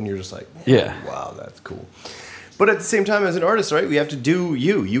hooks, and you're just like, Yeah. wow, that's cool. But at the same time, as an artist, right, we have to do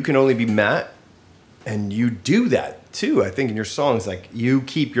you. You can only be Matt, and you do that too. I think in your songs, like you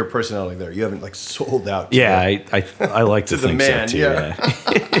keep your personality there. You haven't like sold out. To Yeah, I like to the think man, so too. yeah.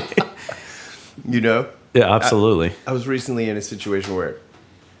 Yeah, You know? yeah, absolutely. I was recently in a situation where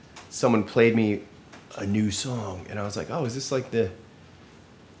someone played me a new song, and I was like, "Oh, is this like the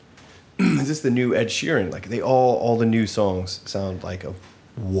new Ed Sheeran?" Like all the new songs sound like a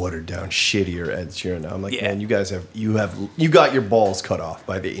watered down, shittier Ed Sheeran. Now I'm like, Yeah. man, you got your balls cut off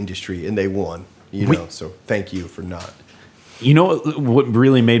by the industry, and they won. So thank you for not. You know what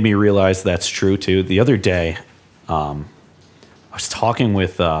really made me realize that's true too? The other day, I was talking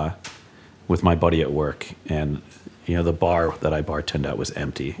with my buddy at work, and the bar that I bartend at was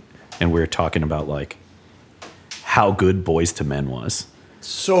empty, and we were talking about like how good Boyz II Men was.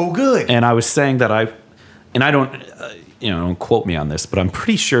 So good. And I was saying that I don't, don't quote me on this, but I'm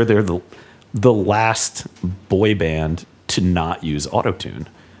pretty sure they're the last boy band to not use autotune.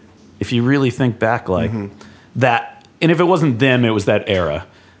 If you really think back, like that, and if it wasn't them, it was that era.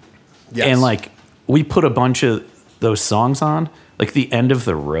 Yes. And like we put a bunch of those songs on, like The End of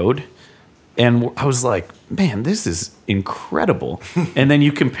the Road, and I was like, man, this is incredible. And then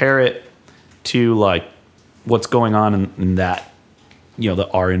you compare it to like what's going on in that, the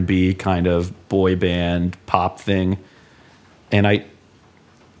R&B kind of boy band pop thing. And I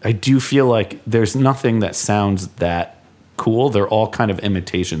do feel like there's nothing that sounds that cool. They're all kind of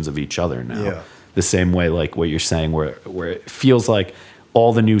imitations of each other now. Yeah. The same way, like what you're saying, where it feels like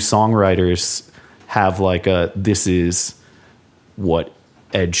all the new songwriters have like this is what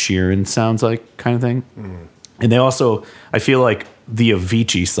Ed Sheeran sounds like kind of thing. And they also, I feel like the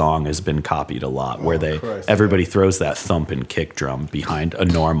Avicii song has been copied a lot, where everybody throws that thump and kick drum behind a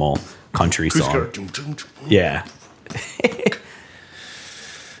normal country song. Yeah.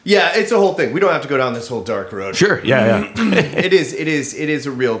 Yeah, it's a whole thing. We don't have to go down this whole dark road. Sure. Yeah. It is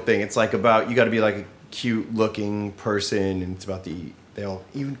a real thing. It's like about, you got to be like a cute looking person, and it's about they all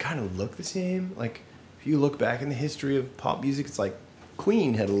even kind of look the same. Like if you look back in the history of pop music, it's like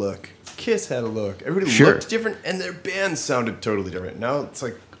Queen had a look, Kiss had a look. Everybody looked different, and their bands sounded totally different. Now it's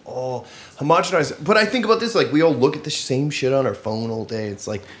like all homogenized. But I think about this, like we all look at the same shit on our phone all day. It's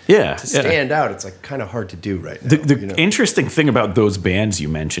like to stand out, it's like kind of hard to do right now. The interesting thing about those bands you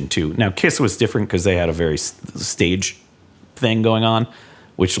mentioned too. Now Kiss was different because they had a very stage thing going on,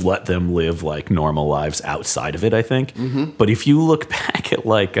 which let them live like normal lives outside of it, I think. But if you look back at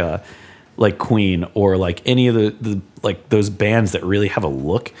like Queen or like any of the like those bands that really have a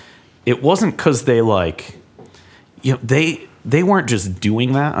look, it wasn't because they like, they weren't just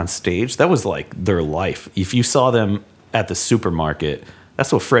doing that on stage. That was like their life. If you saw them at the supermarket,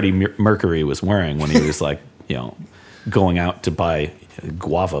 that's what Freddie Mercury was wearing when he was like, going out to buy a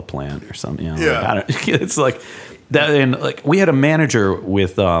guava plant or something. Yeah. It's like that. And like we had a manager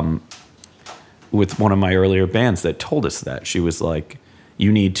with with one of my earlier bands that told us that. She was like,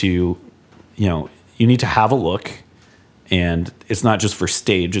 you need to have a look, and it's not just for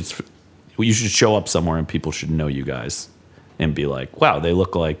stage. You should show up somewhere and people should know you guys and be like, wow, they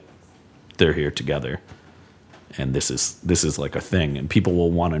look like they're here together. And this is like a thing, and people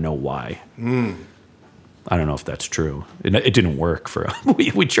will want to know why. I don't know if that's true. It didn't work for us.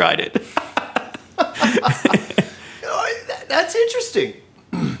 We tried it. That's interesting.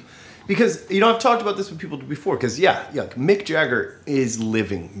 Because, I've talked about this with people before. Because, Mick Jagger is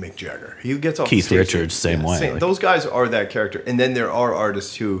living Mick Jagger. He gets off Keith the stage. Richards, same way. Those guys are that character. And then there are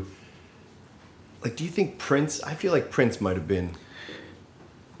artists who, like, do you think Prince? I feel like Prince might have been.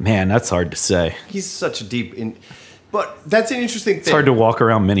 Man, that's hard to say. He's such a deep in. But that's an interesting thing. It's hard to walk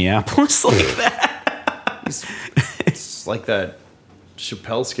around Minneapolis like that. It's like that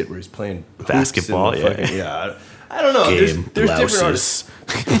Chappelle skit where he's playing hoops Basketball, in the yeah. fucking, I don't know. There's different artists.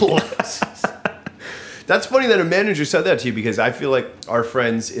 That's funny that a manager said that to you, because I feel like our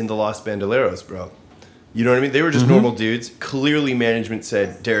friends in the Los Bandoleros, bro. You know what I mean? They were just normal dudes. Clearly, management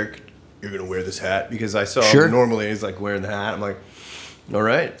said, Derek, you're going to wear this hat. Because I saw him normally, he's like wearing the hat. I'm like, all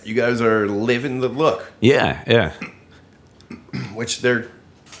right, you guys are living the look. Yeah. Which they're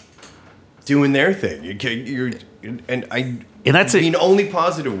doing their thing. And that's it. mean only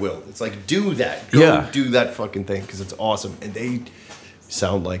positive, Will. It's like, do that. Go do that fucking thing, because it's awesome. And they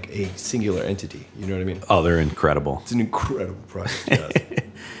sound like a singular entity. You know what I mean? Oh, they're incredible. It's an incredible project. Yes.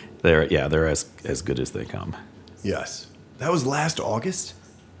 They're as good as they come. Yes. That was last August?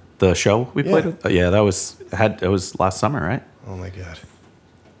 The show we played with? That was last summer, right? Oh my God.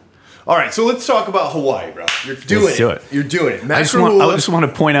 All right, so let's talk about Hawaii, bro. You're doing it. You're doing it. I just want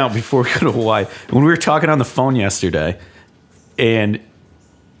to point out before we go to Hawaii, when we were talking on the phone yesterday, and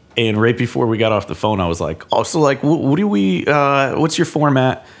right before we got off the phone, I was like, "Oh, so like, what do we? What's your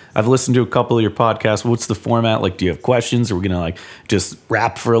format? I've listened to a couple of your podcasts. What's the format? Like, do you have questions? Or we're gonna like just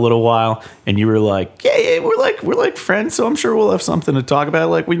rap for a little while?" And you were like, "Yeah, we're like friends, so I'm sure we'll have something to talk about.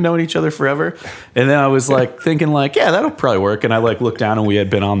 Like, we've known each other forever." And then I was like thinking, like, "Yeah, that'll probably work." And I like looked down, and we had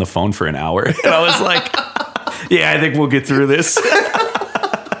been on the phone for an hour, and I was like, "Yeah, I think we'll get through this." No,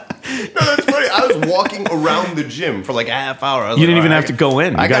 that's funny. I was walking around the gym for like a half hour. You didn't even have to go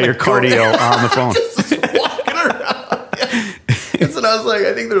in. You got your cardio on the phone. Just walking around. And so I was like,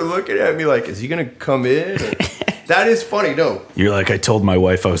 I think they're looking at me like, is he going to come in? That is funny. No. You're like, I told my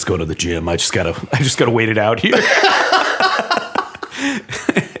wife I was going to the gym. I just gotta wait it out here.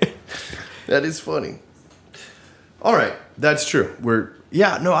 That is funny. All right. That's true. I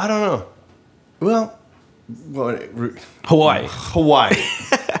don't know. Well, Hawaii.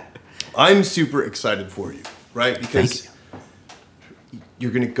 I'm super excited for you, right? Because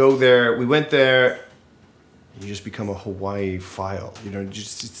you're going to go there. We went there. You just become a Hawaii file.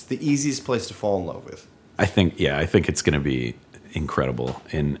 It's the easiest place to fall in love with. I think it's going to be incredible.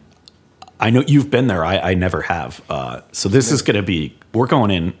 And I know you've been there. I never have. So this is going to be, we're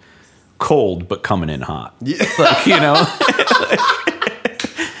going in cold, but coming in hot. Yeah.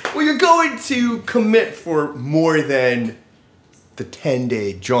 Well, you're going to commit for more than the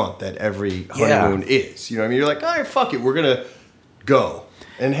 10-day jaunt that every honeymoon is. You know what I mean? You're like, all right, fuck it. We're going to go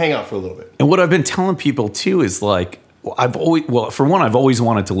and hang out for a little bit. And what I've been telling people too is like, I've always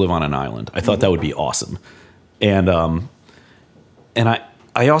wanted to live on an island. I thought that would be awesome. And I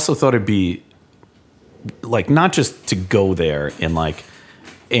also thought it'd be like, not just to go there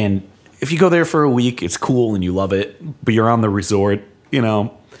and if you go there for a week, it's cool and you love it, but you're on the resort,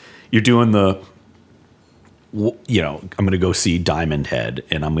 you're doing I'm going to go see Diamond Head,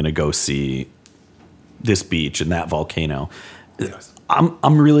 and I'm going to go see this beach and that volcano. Yes.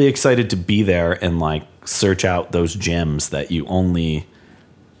 I'm really excited to be there and like search out those gems that you only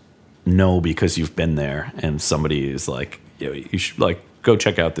know because you've been there, and somebody is like, you should like go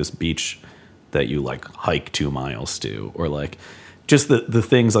check out this beach that you like hike 2 miles to, or like just the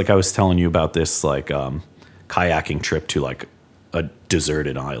things like I was telling you about this like kayaking trip to like a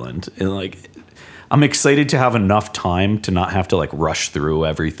deserted island, and like I'm excited to have enough time to not have to like rush through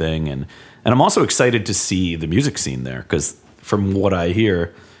everything, and I'm also excited to see the music scene there, because from what I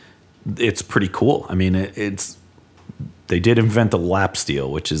hear, it's pretty cool. I mean, they did invent the lap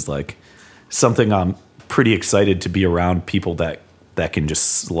steel, which is like something I'm pretty excited to be around, people that can just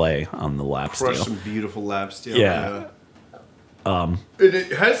slay on the lap Crush steel. some beautiful lap steel. Yeah.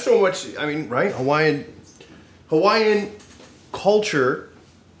 It has so much, I mean, right? Hawaiian culture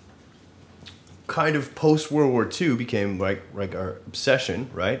kind of post-World War II became like our obsession,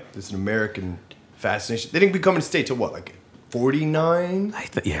 right? There's an American fascination. They didn't become a state till what, like 49?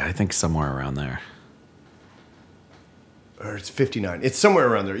 I think somewhere around there. Or it's 59. It's somewhere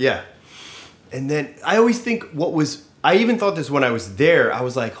around there, yeah. And then I always think I even thought this when I was there. I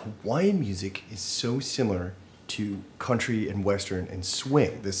was like, Hawaiian music is so similar to country and western and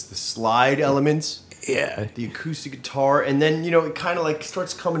swing. The slide elements, Yeah. the acoustic guitar, and then it kind of like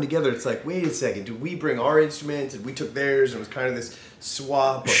starts coming together. It's like, wait a second, did we bring our instruments and we took theirs? And it was kind of this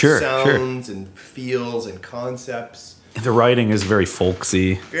swap of sounds and feels and concepts. The writing is very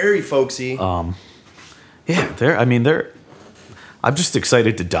folksy. Very folksy. I'm just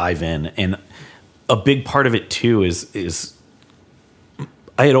excited to dive in, and a big part of it too is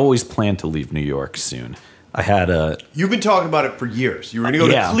I had always planned to leave New York soon. I had You've been talking about it for years. You were going to go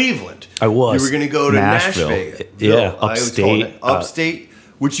to Cleveland. I was. You were going to go to Nashville. Yeah, upstate. Upstate,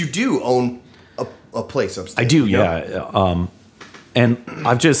 which you do own a place upstate. I do, yeah. And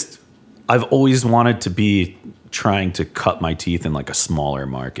I've always wanted to be trying to cut my teeth in like a smaller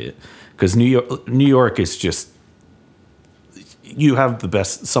market, because New York is just, you have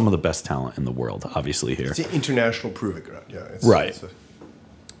some of the best talent in the world, obviously here. It's an international proving ground. Yeah, right.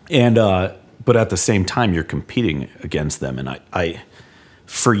 But at the same time, you're competing against them. And I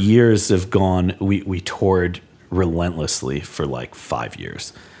for years have gone, we toured relentlessly for like 5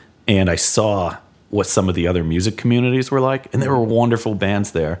 years. And I saw what some of the other music communities were like. And there were wonderful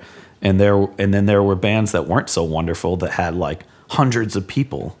bands there. And then there were bands that weren't so wonderful that had like hundreds of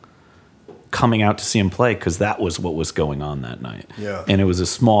people coming out to see him play, because that was what was going on that night. Yeah. And it was a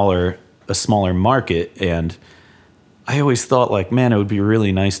smaller market, and I always thought like, man, it would be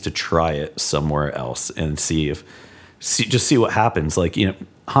really nice to try it somewhere else and see what happens. Like,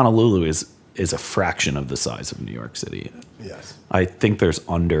 Honolulu is a fraction of the size of New York City. Yes. I think there's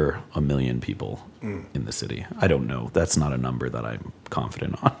under 1 million people in the city. I don't know. That's not a number that I'm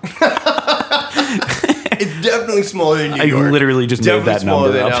confident on. It's definitely smaller than New I York. literally just made that smaller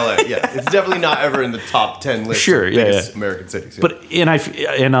number than up. LA. Yeah, it's definitely not ever in the top 10 list Sure, of yeah, biggest yeah. American cities. Yeah. But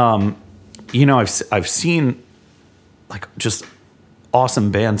I've seen like just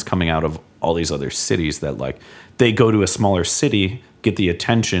awesome bands coming out of all these other cities that like they go to a smaller city, get the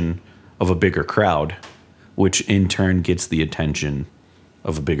attention of a bigger crowd, which in turn gets the attention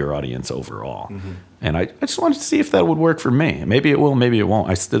of a bigger audience overall. Mm-hmm. And I just wanted to see if that would work for me. Maybe it will, maybe it won't.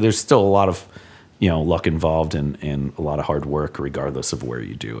 There's still a lot of luck involved and a lot of hard work, regardless of where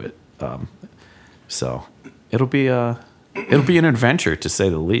you do it. So it'll be an adventure, to say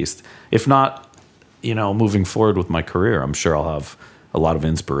the least. If not, moving forward with my career, I'm sure I'll have a lot of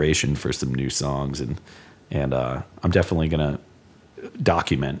inspiration for some new songs, and I'm definitely gonna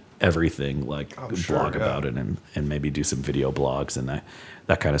document everything, like blog about it, and maybe do some video blogs and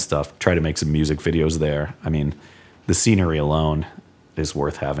that kind of stuff. Try to make some music videos there. I mean, the scenery alone is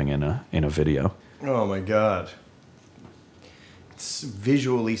worth having in a video. Oh my God. It's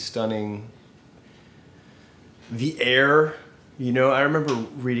visually stunning. The air, I remember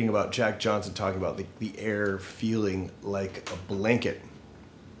reading about Jack Johnson talking about the air feeling like a blanket.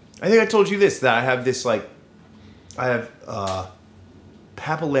 I think I told you this, that I have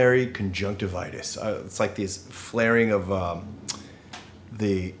papillary conjunctivitis. It's like this flaring of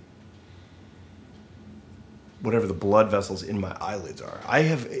whatever the blood vessels in my eyelids are.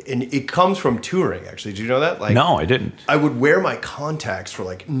 And it comes from touring, actually. Did you know that? Like, No, I didn't. I would wear my contacts for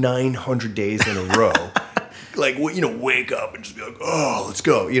like 900 days in a row. Like, wake up and just be like, oh, let's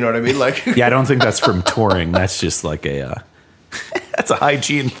go. You know what I mean? Like, Yeah, I don't think that's from touring. That's just like that's a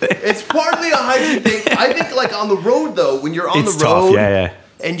hygiene thing. it's partly a hygiene thing. I think like on the road though, when you're on It's the road, tough, yeah.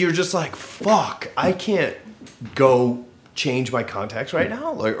 and you're just like, fuck, I can't go change my contacts right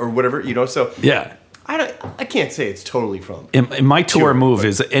now, or whatever, So Yeah. I can't say it's totally from. And my tour Sure, move but-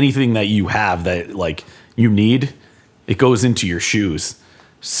 is anything that you have that like you need, it goes into your shoes.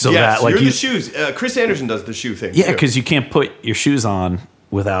 So Yes, that like you're the shoes. Chris Anderson does the shoe thing. Yeah, too. because you can't put your shoes on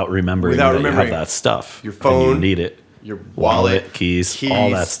without remembering that you have that stuff. Your phone, and you need it. Your wallet, keys, all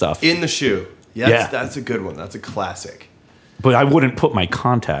that stuff. in the shoe. Yeah. That's a good one. That's a classic. But I wouldn't put my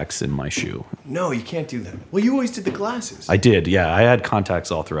contacts in my shoe. No, you can't do that. Well, you always did the glasses. I did, yeah. I had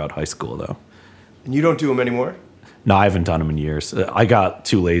contacts all throughout high school, though. And you don't do them anymore? No, I haven't done them in years. I got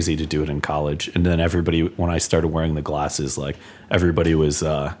too lazy to do it in college. And then when I started wearing the glasses, like everybody was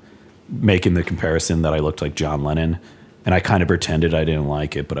making the comparison that I looked like John Lennon. And I kind of pretended I didn't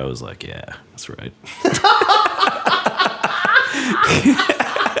like it, but I was like, yeah, that's right.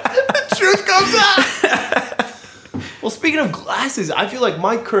 The truth comes out. Well, speaking of glasses, I feel like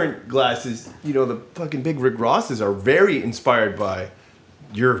my current glasses, the fucking big Rick Rosses, are very inspired by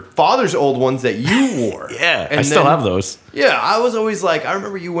your father's old ones that you wore. Yeah, And I still then- have those. Yeah, I was always like, I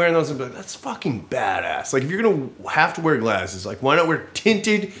remember you wearing those and be like, that's fucking badass. Like, if you're going to have to wear glasses, like, why not wear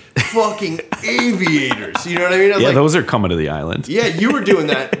tinted fucking aviators? You know what I mean? I was Yeah, like, those are coming to the island. yeah, you were doing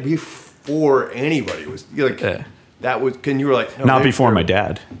that before anybody was like. Yeah. That was. Can you were like no, Not they- before they're- my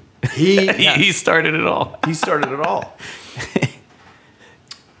dad. He Started it all. he started it all.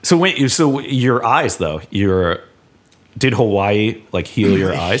 So wait, so your eyes though, did Hawaii like heal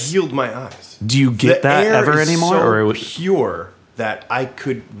your It eyes? healed my eyes. Do you get The that air ever is anymore? So Or it would- pure that I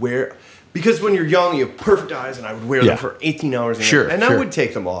could wear. Because when you're young, you have perfect eyes, and I would wear Yeah. them for 18 hours. Sure, and sure. I would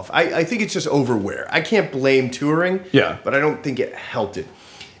take them off. I think it's just overwear. I can't blame touring. Yeah. But I don't think it helped it.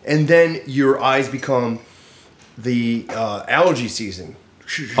 And then your eyes become the allergy season.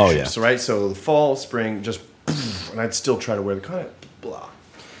 Oh, yeah. So, right. So the fall, spring, just, and I'd still try to wear the kind of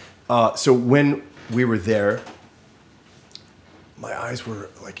blah. So when we were there, my eyes were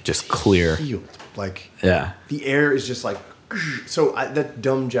like Just clear. healed. Like Yeah. the air is just like so that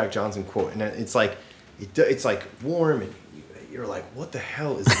dumb Jack Johnson quote, and it's like it's like warm, and you're like, what the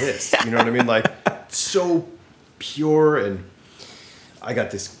hell is this? You know what I mean? Like so pure. And I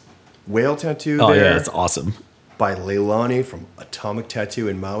got this whale tattoo Oh there yeah, it's awesome. by Leilani from Atomic Tattoo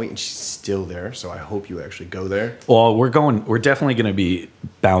in Maui, and she's still there. So I hope you actually go there. Well, we're definitely going to be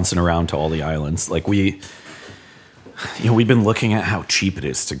bouncing around to all the islands. Like we've been looking at how cheap it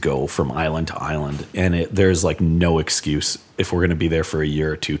is to go from island to island, and there's like no excuse if we're going to be there for a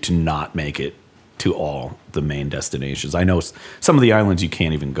year or two to not make it to all the main destinations. I know some of the islands you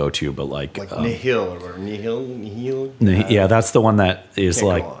can't even go to, but like Nihil or Nihil. yeah, that's the one that is Can't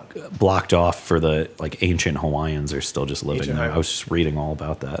like go blocked off for the like ancient Hawaiians are still just living Ancient there. I Hawaiians. was just reading all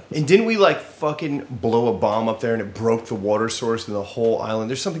about that. And didn't we like fucking blow a bomb up there and it broke the water source in the whole island?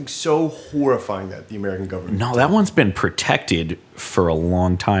 There's something so horrifying that the American government. No, that one's been protected for a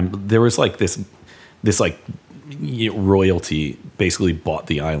long time. There was like this like royalty basically bought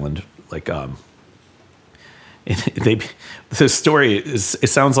the island. Like the story is. It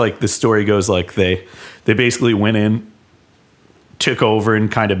sounds like the story goes like they basically went in, took over,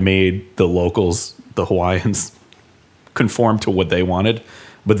 and kind of made the locals, the Hawaiians, conform to what they wanted.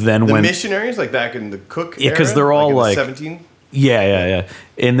 But then The when missionaries, like back in the Cook Yeah, 'cause era, they're all in the like- 17. Yeah.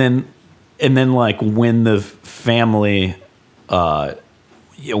 And then like when the family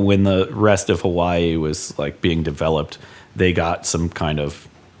when the rest of Hawaii was like being developed, they got some kind of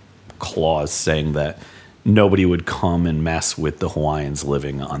clause saying that nobody would come and mess with the Hawaiians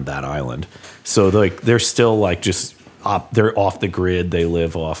living on that island. So like they're still like just they're off the grid. They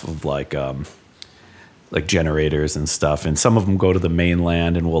live off of like generators and stuff, and some of them go to the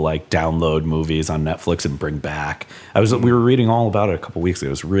mainland and will like download movies on Netflix and bring back. We were reading all about it a couple weeks ago.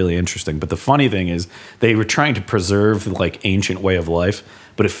 It was really interesting. But the funny thing is they were trying to preserve like ancient way of life,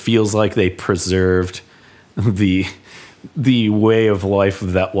 but it feels like they preserved the way of life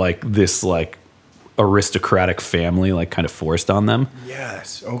that like this like aristocratic family like kind of forced on them.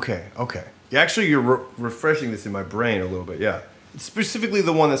 Yes. Okay. Yeah, actually, you're refreshing this in my brain a little bit. Yeah. Specifically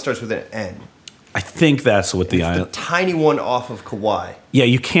the one that starts with an N. I think that's what the It's the island. tiny one off of Kauai. Yeah,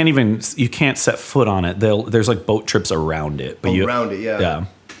 you can't set foot on it. There's like boat trips around it, but Around it, yeah. Yeah.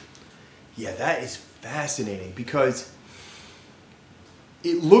 Yeah, that is fascinating because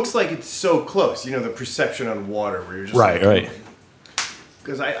it looks like it's so close. You know, the perception on water where you're just Right.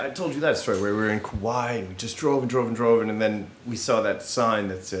 Because I told you that story where we were in Kauai and we just drove and then we saw that sign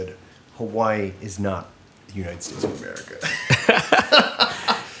that said, Hawaii is not the United States of America.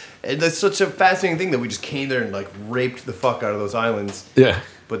 And that's such a fascinating thing that we just came there and like raped the fuck out of those islands. Yeah.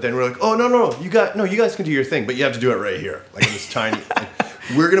 But then we're like, oh no, you guys can do your thing, but you have to do it right here, like in this tiny. Like,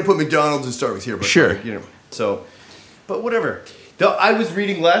 we're gonna put McDonald's and Starbucks here, but Sure. like, So, but whatever. I was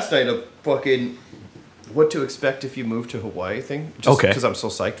reading last night a fucking what to expect if you move to Hawaii thing. Just Okay. Because I'm so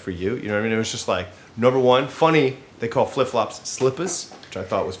psyched for you. You know what I mean? It was just like number one, funny. They call flip flops slippers, which I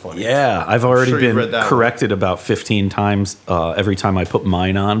thought was funny. Yeah, I've already sure you've read been that one. corrected about 15 times. Every time I put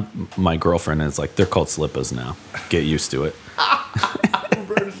mine on, my girlfriend is like, they're called slippers now. Get used to it.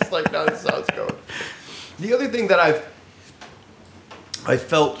 Roberta's just like, no, this is how it's going. The other thing that I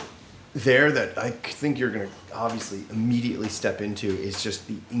felt there that I think you're going to obviously immediately step into is just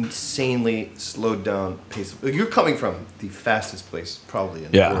the insanely slowed down pace. You're coming from the fastest place probably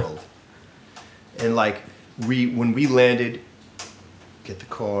in the Yeah. world. And like when we landed, get the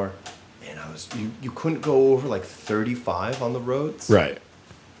car, and you couldn't go over like 35 on the roads. Right.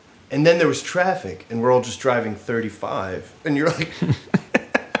 And then there was traffic, and we're all just driving 35, and you're like,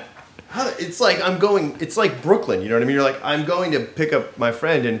 it's like Brooklyn, you know what I mean? You're like, I'm going to pick up my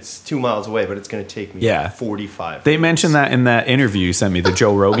friend, and it's 2 miles away, but it's going to take me 45. They mentioned that in that interview you sent me, the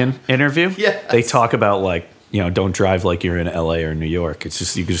Joe Rogan interview. Yes. They talk about like, don't drive like you're in LA or New York. It's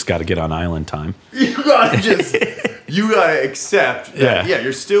just, you just got to get on island time. You gotta accept that, Yeah.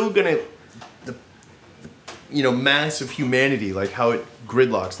 you're still gonna, mass of humanity, like how it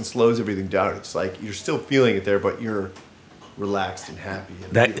gridlocks and slows everything down. It's like you're still feeling it there, but you're relaxed and happy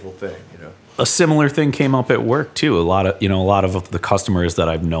and a beautiful thing, A similar thing came up at work too. A lot of the customers that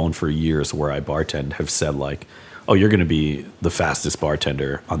I've known for years where I bartend have said like, "Oh, you're going to be the fastest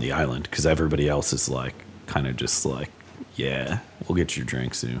bartender on the island," because everybody else is like kind of just like, "Yeah, we'll get your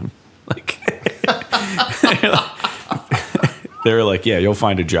drink soon." Like they're like, "Yeah, you'll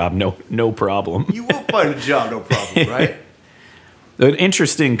find a job, no problem." You will find a job, no problem, right? An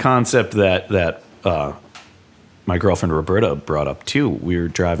interesting concept that my girlfriend Roberta brought up too. We were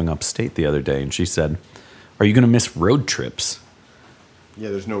driving upstate the other day, and she said, "Are you going to miss road trips?" Yeah,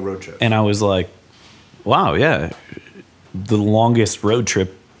 there's no road trip. And I was like, "Wow, yeah. The longest road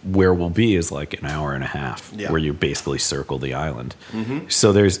trip where we'll be is like an hour and a half, Yeah. where you basically circle the island."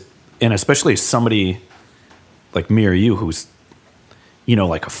 So and especially somebody like me or you, who's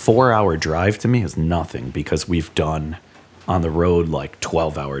like a 4-hour drive to me is nothing, because we've done on the road like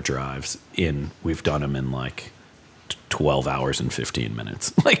 12-hour drives we've done them in like 12 hours and 15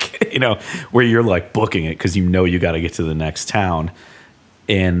 minutes. Like, where you're like booking it because you got to get to the next town.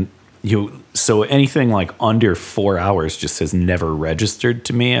 And so anything like under 4 hours just has never registered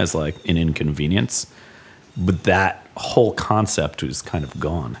to me as like an inconvenience. But that whole concept is kind of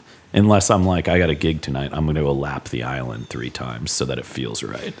gone. Unless I'm like, I got a gig tonight, I'm going to go lap the island 3 times so that it feels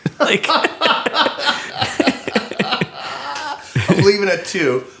right. Like, I'm leaving at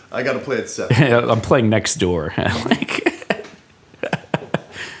 2. I got to play at 7. I'm playing next door. Like,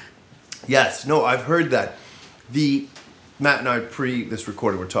 Yes, no, I've heard that. Matt and I this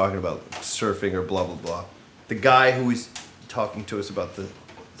recording were talking about surfing or blah blah blah. The guy who was talking to us about the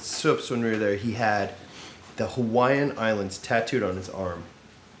SUPs when we were there, he had the Hawaiian Islands tattooed on his arm,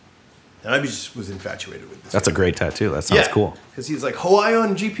 and I just was infatuated with this. that's a great tattoo. That sounds cool. Because he's like, Hawaii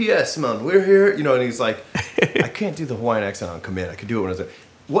on GPS, man, we're here, and he's like, I can't do the Hawaiian accent on command. I could do it when I was there.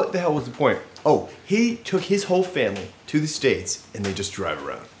 What the hell was the point? Oh, he took his whole family to the States, and they just drive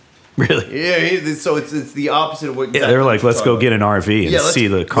around. Really? Yeah, so it's the opposite of what. Yeah, they're like, let's go get an RV and see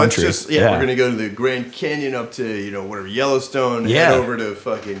the country. We're gonna go to the Grand Canyon, up to whatever Yellowstone, head over to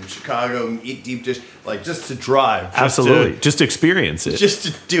fucking Chicago and eat deep dish, like just to drive. Absolutely, just to experience it, just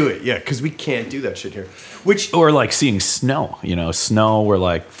to do it. Yeah, because we can't do that shit here. Or like seeing snow. Snow. Where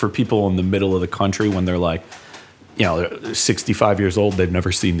like for people in the middle of the country when they're like, they're 65 years old, they've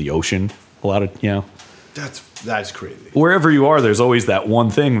never seen the ocean. A lot of That's crazy. Wherever you are, there's always that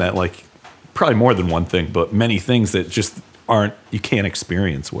one thing that like, probably more than one thing, but many things that just you can't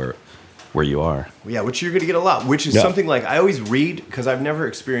experience where you are. Yeah, which you're gonna get a lot. Which is something like I always read because I've never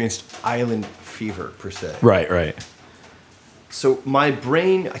experienced island fever per se. Right. So my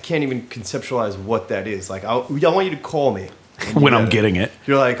brain, I can't even conceptualize what that is. Like I want you to call me when I'm getting it.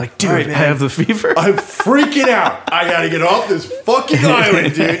 You're like, dude, right, man, I have the fever. I'm freaking out. I gotta get off this fucking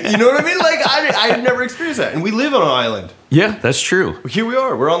island, dude. You know what I mean? Like, I've never experienced that. And we live on an island. Yeah, that's true. Here we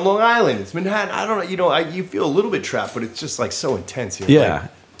are. We're on Long Island. It's Manhattan. I don't know. You feel a little bit trapped, but it's just like so intense here. Yeah.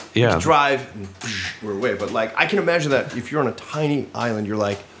 Like, Yeah. you drive and we're away. But like, I can imagine that if you're on a tiny island, you're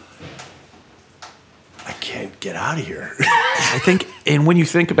like, I can't get out of here. I think, and when you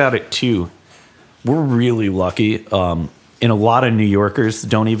think about it too, we're really lucky. And a lot of New Yorkers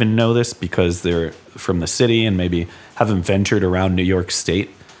don't even know this because they're from the city and maybe haven't ventured around New York State.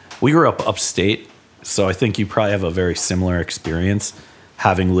 We grew up upstate, so I think you probably have a very similar experience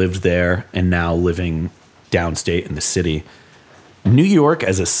having lived there and now living downstate in the city. New York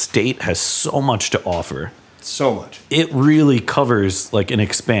as a state has so much to offer. So much. It really covers like an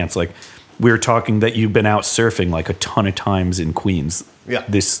expanse. Like we were talking that you've been out surfing like a ton of times in Queens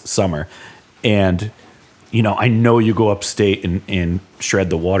this summer. And I know you go upstate and shred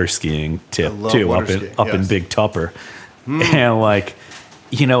the water skiing tip too, up in Big Tupper. And like,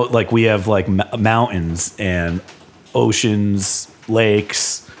 like we have like mountains and oceans,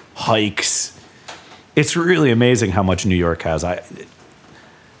 lakes, hikes. It's really amazing how much New York has.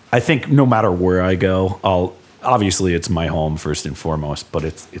 I think no matter where I go, obviously it's my home first and foremost, but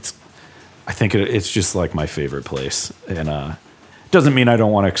I think it's just like my favorite place. And doesn't mean I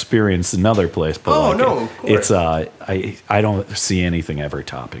don't want to experience another place, but of course. it's I don't see anything ever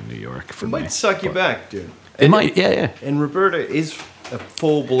topping New York for It me. might suck you back, dude. It might, yeah. And Roberta is a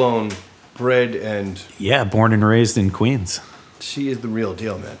full-blown bred and Born and raised in Queens. she is the real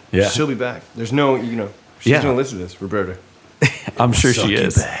deal, man. Yeah. She'll be back. There's no, she's Yeah. going to listen to this, Roberta. I'm sure she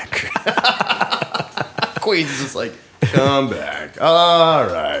is. Back. Queens is just like, come back. All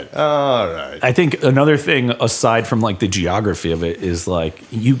right. I think another thing aside from like the geography of it is like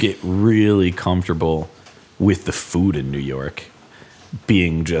you get really comfortable with the food in New York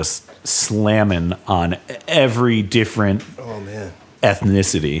being just slamming on every different Oh man.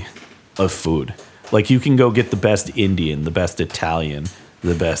 ethnicity of food. Like you can go get the best Indian, the best Italian,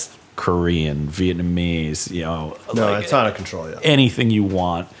 the best Korean, Vietnamese, No, like it's out of control. Yeah. anything you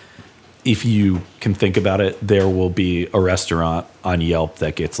want. If you can think about it, there will be a restaurant on Yelp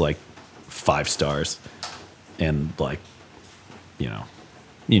that gets like 5 stars, and like, you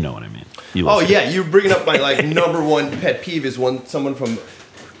know what I mean. You Oh listen. yeah, you're bringing up my like number one pet peeve is when someone from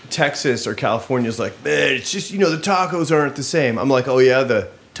Texas or California is like, man, it's just the tacos aren't the same. I'm like, oh yeah, the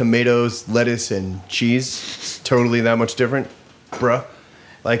tomatoes, lettuce, and cheese, it's totally that much different, bruh.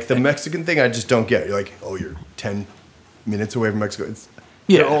 Like the Mexican thing, I just don't get. You're like, oh, you're 10 minutes away from Mexico.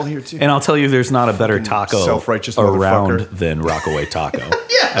 They're all here too. And I'll tell you, there's not a better Fucking taco self-righteous around motherfucker. than Rockaway Taco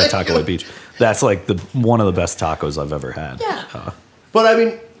Yeah, at Tacoaway Beach. That's like one of the best tacos I've ever had. Yeah. But I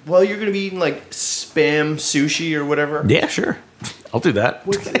mean, well, you're gonna be eating like Spam sushi or whatever. Yeah, sure. I'll do that.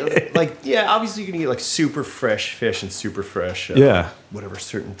 What's the other- like, yeah, obviously you're gonna get like super fresh fish and super fresh, Yeah. whatever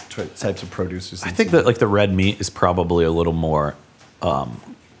certain types of produce. I think that like the red meat is probably a little more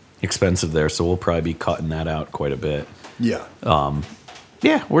expensive there, so we'll probably be cutting that out quite a bit. yeah,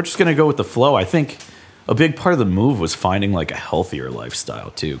 Yeah, we're just gonna go with the flow. I think a big part of the move was finding like a healthier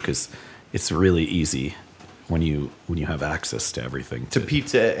lifestyle too, because it's really easy when you have access to everything. to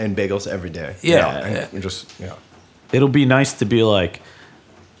pizza and bagels every day. Yeah. and just It'll be nice to be like,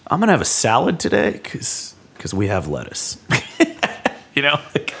 I'm gonna have a salad today because we have lettuce.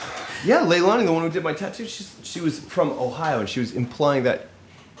 Like, yeah. Leilani, the one who did my tattoo, she was from Ohio, and she was implying that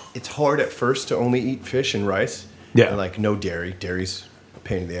it's hard at first to only eat fish and rice. Yeah. and like no dairy. Dairy's a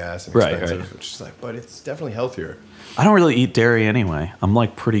pain in the ass and Right, expensive. right. Which is like, but it's definitely healthier. I don't really eat dairy anyway. I'm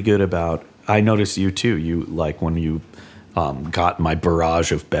like pretty good about. I noticed you too. You like when you got my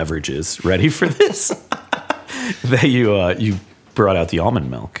barrage of beverages ready for this. That you brought out the almond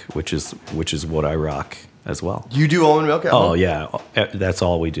milk, which is what I rock as well. You do almond milk at Oh home? yeah, that's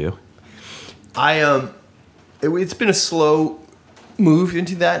all we do. It's been a slow move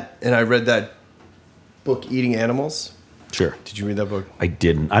into that, and I read that book, Eating Animals. Sure. Did you read that book? I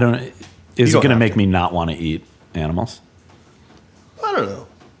didn't. I don't. Is it don't going to have make to. me not want to eat animals? I don't know.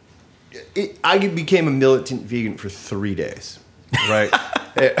 I became a militant vegan for 3 days, right?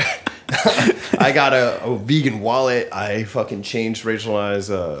 I got a vegan wallet. I fucking changed Rachel and I's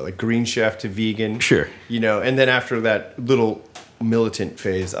like Green Chef to vegan. Sure. And then after that little militant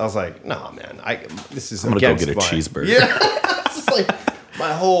phase, I was like, nah, man, this is I'm gonna go against get a my- cheeseburger. Yeah, it's just like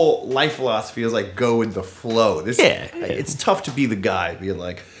my whole life philosophy is like go with the flow. Yeah. It's tough to be the guy being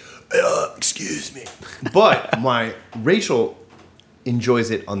like, excuse me, but my Rachel enjoys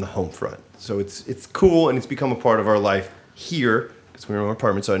it on the home front, so it's cool and it's become a part of our life here because we're in our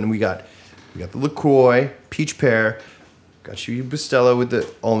apartment. So and we got the LaCroix peach pear, got you Bustelo with the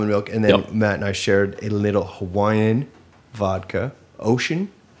almond milk, and then Yep. Matt and I shared a little Hawaiian vodka,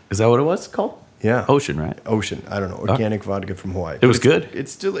 Ocean. Is that what it was called? Yeah. Ocean, right? Ocean. I don't know. Organic vodka from Hawaii. It was But good.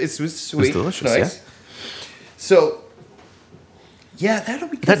 It was sweet. delicious, Nice. yeah. So, yeah, that'll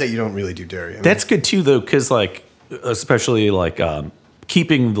be good that you don't really do dairy. I mean, That's good too, though, because like, especially like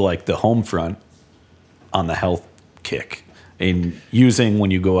keeping like the home front on the health kick and using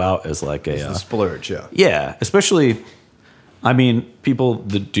when you go out as like a the splurge, yeah. yeah, especially. I mean, people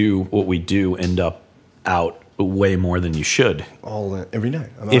that do what we do end up out way more than you should. Every night.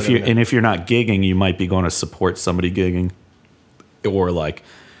 I'm out If every you night. and if you're not gigging, you might be going to support somebody gigging, or like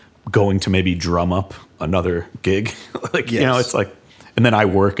going to maybe drum up another gig. Like Yes. it's like, and then I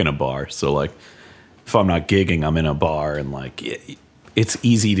work in a bar, so like if I'm not gigging, I'm in a bar, and like it's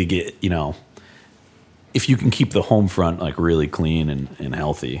easy to get if you can keep the home front like really clean and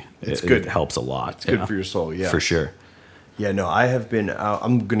healthy, It's it good. helps a lot. It's good for your soul, yeah. for sure. Yeah, no, I have been out.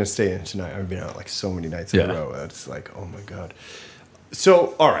 I'm going to stay in tonight. I've been out like so many nights in Yeah. a row. It's like, oh my God.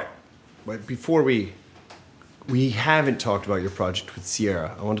 So, all right. But before we haven't talked about your project with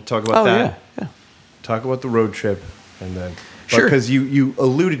Sierra. I want to talk about that. yeah. Talk about the road trip and then. Sure. Because you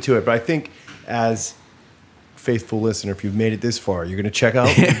alluded to it, but I think as faithful listener, if you've made it this far, you're going to check out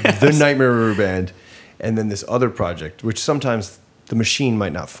the Nightmare River Band and then this other project, which sometimes the machine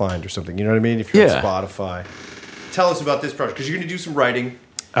might not find or something. You know what I mean? If you're Yeah. on Spotify. Tell us about this project because you're going to do some writing.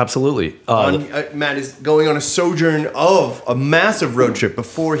 Absolutely. Matt is going on a sojourn of a massive road trip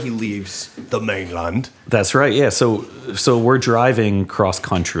before he leaves the mainland. That's right. Yeah. So we're driving cross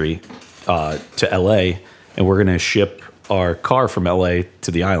country to LA, and we're going to ship our car from LA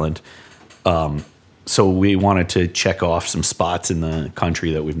to the island. So we wanted to check off some spots in the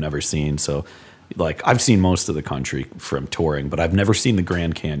country that we've never seen. So, like, I've seen most of the country from touring, but I've never seen the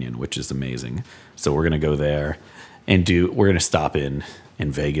Grand Canyon, which is amazing. So we're going to go there. and we're going to stop in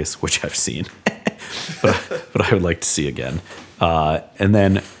Vegas, which I've seen, but I would like to see again. And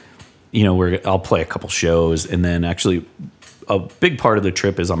then, I'll play a couple shows, and then actually a big part of the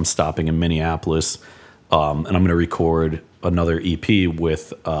trip is I'm stopping in Minneapolis, and I'm going to record another EP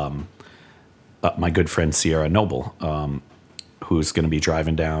with my good friend Sierra Noble, who's going to be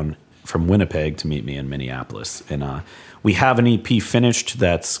driving down from Winnipeg to meet me in Minneapolis. And we have an EP finished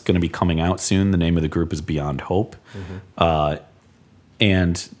that's going to be coming out soon. The name of the group is Beyond Hope.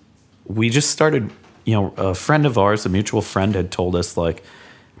 And we just started, a friend of ours, a mutual friend, had told us, like,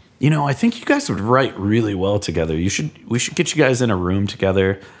 I think you guys would write really well together. We should get you guys in a room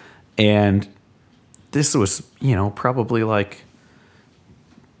together. And this was, probably like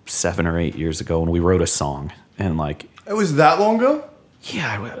 7 or 8 years ago, and we wrote a song. And like, It was that long ago?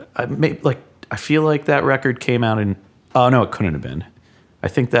 yeah, I feel like that record came out in. Oh no, it couldn't have been. I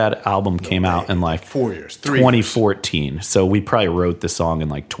think that album came out in like 4 years, 2014. So we probably wrote the song in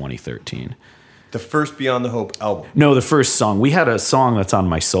like 2013. The first Beyond the Hope album. No, the first song. We had a song that's on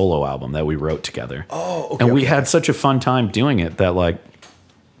my solo album that we wrote together. Oh, okay. And we had such a fun time doing it that, like,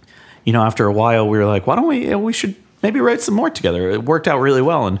 after a while we were like, why don't we should maybe write some more together. It worked out really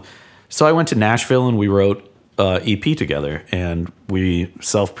well. And so I went to Nashville and we wrote EP together, and we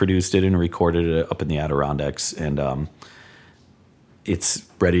self-produced it and recorded it up in the Adirondacks. And it's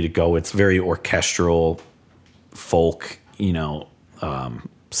ready to go. It's very orchestral, folk,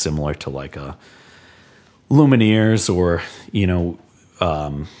 similar to like a Lumineers or,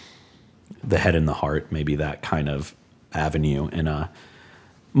 The Head and the Heart, maybe that kind of avenue. And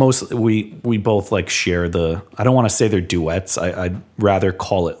mostly we both like share I don't want to say they're duets. I'd rather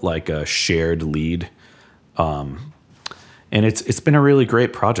call it like a shared lead. And it's been a really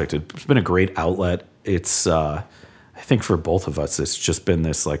great project. It's been a great outlet. It's I think for both of us, it's just been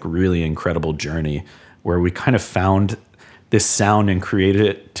this like really incredible journey where we kind of found this sound and created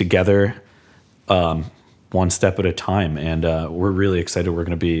it together, one step at a time. And we're really excited. We're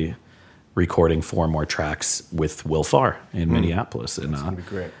going to be recording 4 more tracks with Will Farr in Minneapolis, and It's going to be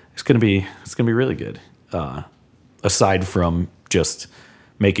great. It's gonna be really good. Aside from just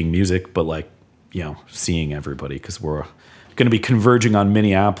making music, but like seeing everybody, because we're going to be converging on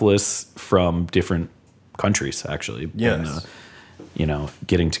Minneapolis from different countries, actually. Yes. And,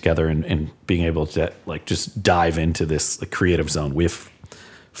 getting together and being able to like just dive into this like, creative zone. We have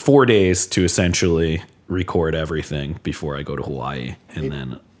 4 days to essentially record everything before I go to Hawaii, and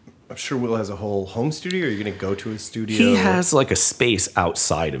then. I'm sure Will has a whole home studio. Are you going to go to his studio? He has like a space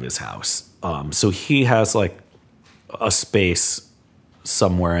outside of his house. So he has like a space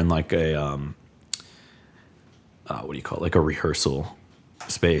somewhere in like a, what do you call it? Like a rehearsal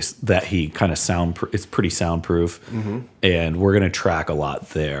space that he kind of it's pretty soundproof. And we're going to track a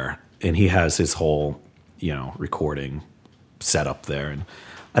lot there. And he has his whole, recording set up there. And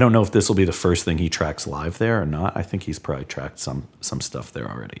I don't know if this will be the first thing he tracks live there or not. I think he's probably tracked some stuff there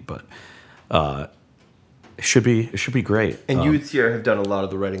already, but it should be great. And you and Sierra have done a lot of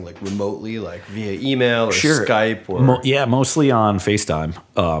the writing like remotely, like via email or Sure. Skype or mostly on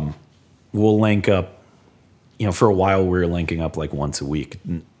FaceTime. We'll link up. For a while we were linking up like once a week.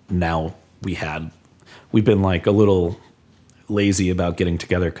 Now we've been like a little lazy about getting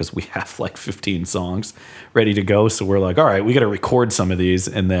together because we have like 15 songs ready to go. So we're like, all right, we got to record some of these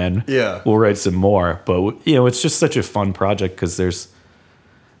and then we'll write some more. But it's just such a fun project because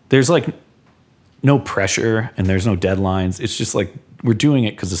there's like no pressure and there's no deadlines. It's just like we're doing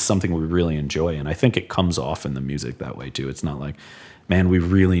it because it's something we really enjoy. And I think it comes off in the music that way too. It's not like, man, we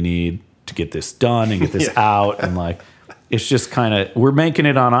really need to get this done and get this out. And like, it's just kind of, we're making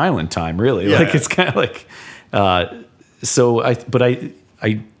it on island time, really. Like it's kind of like, I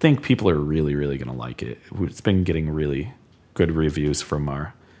think people are really, really going to like it. It's been getting really good reviews from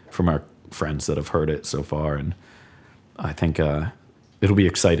our friends that have heard it so far, and I think it'll be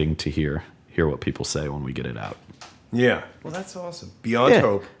exciting to hear what people say when we get it out. Yeah. Well, that's awesome. Beyond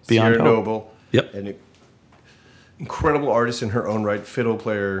Hope. Beyond Sierra Hope. Noble. Yep. An incredible artist in her own right. Fiddle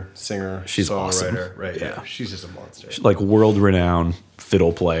player, singer, She's songwriter. awesome. Right. Yeah. Yeah. She's just a monster. Like world-renowned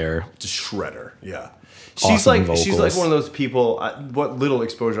fiddle player. Just shredder. Yeah. Awesome She's like vocals. one of those people. What little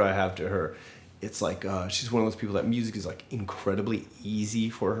exposure I have to her, it's like she's one of those people that music is like incredibly easy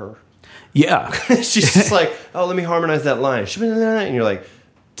for her. Yeah. She's just like, oh, let me harmonize that line, and you're like,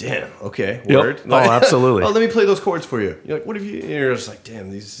 damn, okay, word. Yep. Oh, absolutely. Oh, let me play those chords for you. You're like, what have you? And you're just like, damn,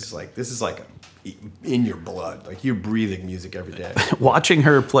 this is like in your blood. Like you're breathing music every day. Watching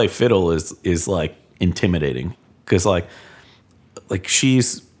her play fiddle is like intimidating because like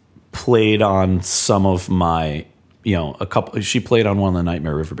she's played on some of my you know, a couple. She played on one of the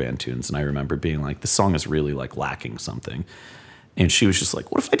Nightmare River Band tunes, and I remember being like, "This song is really like lacking something." And she was just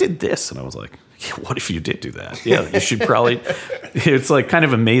like, "What if I did this?" And I was like, yeah, "What if you did do that? Yeah, you should probably." It's like kind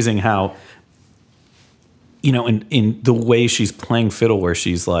of amazing how, you know, in the way she's playing fiddle, where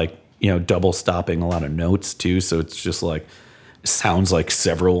she's like, you know, double stopping a lot of notes too. So it's just like sounds like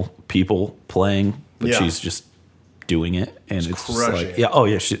several people playing, but Yeah. she's just doing it, and it's just crushing like, it. yeah, oh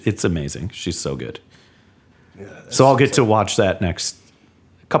yeah, it's amazing. She's so good. Yeah, So I'll get to watch that next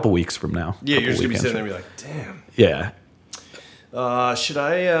couple weeks from now. Yeah, you're Couple just gonna be weekends sitting there and from- be like, damn. Yeah, Should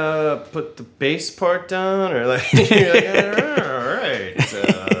I put the bass part down, or like, you're like, all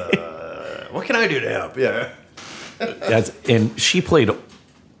right, what can I do to help? Yeah. and she played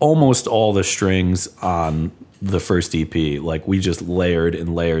almost all the strings on the first EP. Like we just layered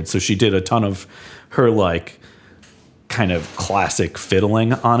and layered. So she did a ton of her like kind of classic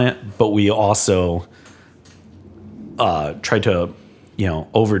fiddling on it, but we also tried to, you know,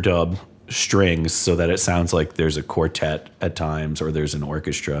 overdub strings so that it sounds like there's a quartet at times or there's an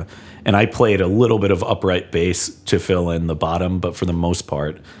orchestra. And I played a little bit of upright bass to fill in the bottom, but for the most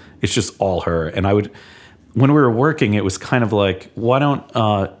part, it's just all her. And I would, when we were working, it was kind of like, why don't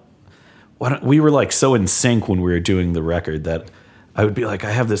we were like so in sync when we were doing the record that I would be like,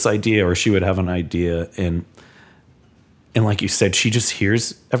 I have this idea, or she would have an idea, and like you said, she just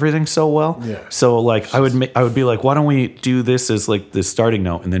hears everything so well. Yeah. So like I would be like, why don't we do this as like the starting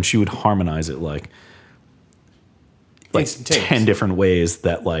note, and then she would harmonize it like Instantaneous. 10 different ways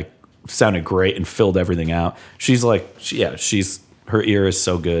that like sounded great and filled everything out. She's like, she's her ear is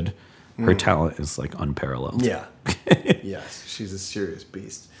so good, her talent is like unparalleled. Yeah. Yes, she's a serious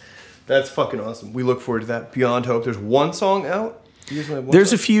beast. That's fucking awesome. We look forward to that. Beyond Hope. There's one song out. You guys only have one There's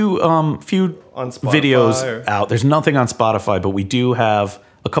song? a few On Spotify videos or- out. There's nothing on Spotify, but we do have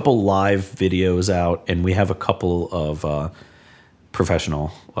a couple live videos out, and we have a couple of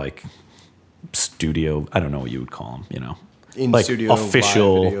professional like studio. I don't know what you would call them. You know, In like studio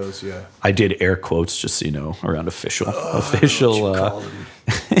official live videos, yeah. I did air quotes just so you know around official.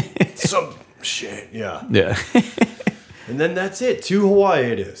 Some shit, yeah. Yeah. And then that's it. To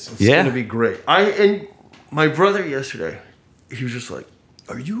Hawaii it is. It's Yeah. gonna be great. And my brother yesterday, he was just like,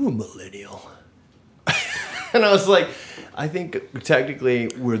 "Are you a millennial?" And I was like, I think technically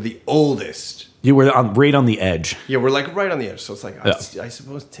we're the oldest. You were right on the edge. Yeah, we're like right on the edge. So it's like, Yeah. I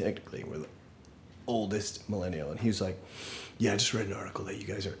suppose technically we're the oldest millennial. And he was like, yeah, I just read an article that you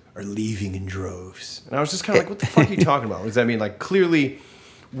guys are leaving in droves. And I was just kind of like, what the fuck are you talking about? What does that mean? Like, clearly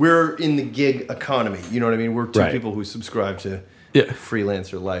we're in the gig economy. You know what I mean? We're two Right. people who subscribe to Yeah.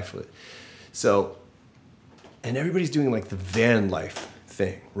 freelancer life. So, and everybody's doing like the van life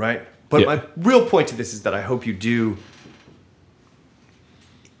thing, right? But Yeah. my real point to this is that I hope you do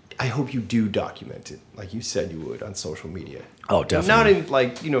document it, like you said you would on social media. Oh, And definitely. not in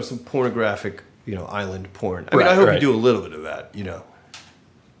like, you know, some pornographic, you know, island porn. I mean, Right, I hope right. you do a little bit of that, you know.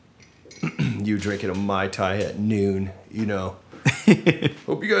 You drinking a Mai Tai at noon, you know.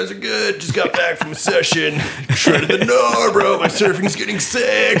 Hope you guys are good. Just got back from a session. Shredded the gnar, bro. My surfing's getting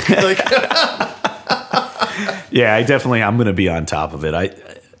sick. Like, Yeah, I'm going to be on top of it.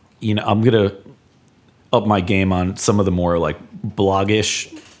 I'm going to up my game on some of the more like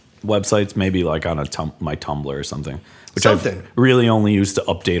bloggish websites, maybe like on my Tumblr or something, which Something. I've really only used to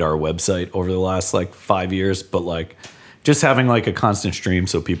update our website over the last like 5 years. But like just having like a constant stream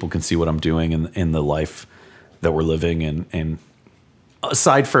so people can see what I'm doing in the life that we're living. And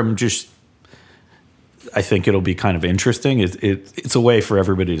aside from just, I think it'll be kind of interesting. It's a way for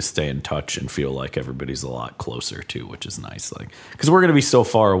everybody to stay in touch and feel like everybody's a lot closer too, which is nice. Like, because we're going to be so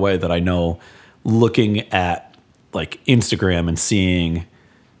far away that I know looking at like Instagram and seeing,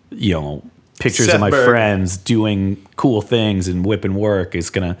 you know, pictures Seth of my Berg. friends doing cool things and whipping work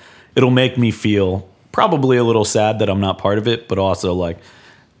it'll make me feel probably a little sad that I'm not part of it, but also like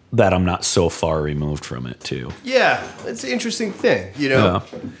that I'm not so far removed from it too. yeah, it's an interesting thing, you know.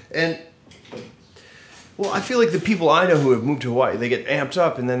 Yeah. And well, I feel like the people I know who have moved to Hawaii, they get amped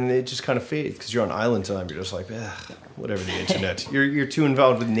up and then it just kind of fades because you're on island time. You're just like, whatever the internet. You're too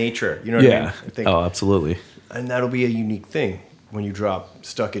involved with nature. You know what I mean? Yeah. I think, Oh, absolutely. and that'll be a unique thing when you drop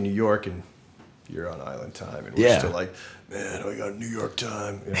stuck in New York and you're on island time and we're Yeah. still like, man, I got New York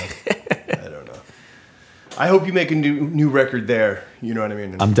time. You know? I don't know. I hope you make a new record there. You know what I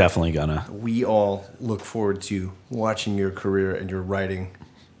mean? And I'm definitely gonna. we all look forward to watching your career and your writing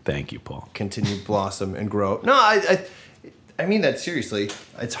Thank you, Paul. continue to blossom and grow. No, I mean that seriously.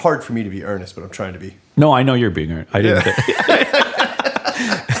 It's hard for me to be earnest, but I'm trying to be. No, I know you're being earnest. I didn't.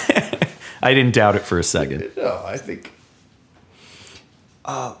 I didn't doubt it for a second. No, I think.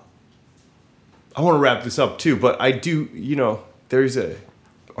 I want to wrap this up too, but I do, there's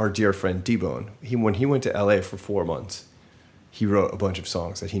our dear friend D-Bone. When he went to LA for 4 months, he wrote a bunch of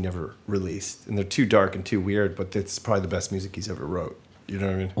songs that he never released. And they're too dark and too weird, but it's probably the best music he's ever wrote. You know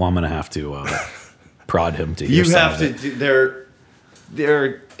what I mean? Well, I'm going to have to prod him to hear You some have of to,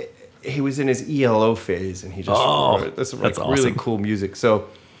 they're, he was in his ELO phase and he just wrote this that's really awesome. cool music. So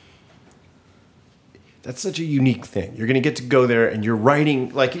that's such a unique thing. You're going to get to go there and you're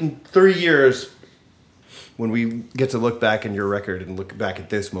writing, like in 3 years, when we get to look back in your record and look back at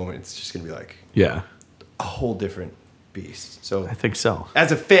this moment, it's just going to be like Yeah, a whole different beast. So I think so.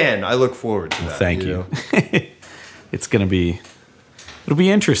 as a fan, I look forward to that. Thank you. know? It's going to be, it'll be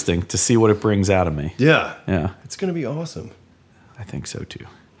interesting to see what it brings out of me. Yeah. Yeah, It's going to be awesome. I think so too.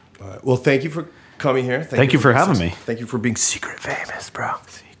 All right. Well, thank you for coming here. Thank you for having me. Thank you for being secret famous, bro.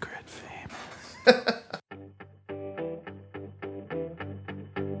 Secret famous.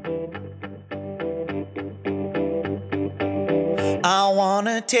 I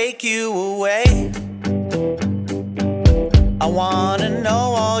wanna take you away. I wanna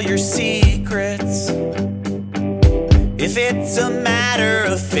know all your secrets. If it's a matter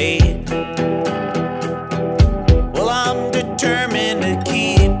of fate, well, I'm determined to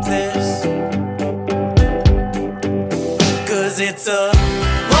keep this. 'Cause it's a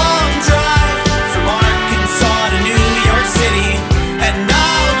long drive from Arkansas to New York City, and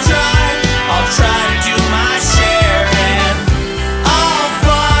I'll try to do my share, and I'll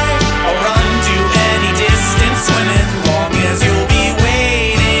fly, I'll run to any distance, swimming, long as you'll be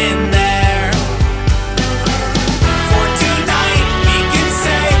waiting there. For tonight, we can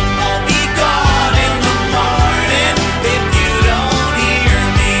say I'll be gone in the morning. If you don't hear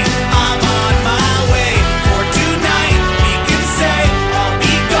me, I'm on my way. For tonight, we can say I'll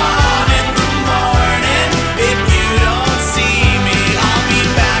be gone in the morning. If you don't see me, I'll be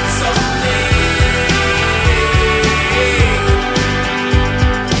back someday.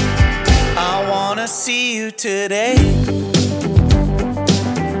 I wanna see you today.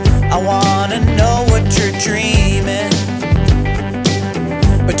 I wanna know what you're dreaming,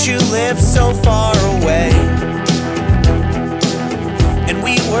 but you live so far away, and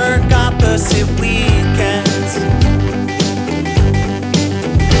we work opposite weekends,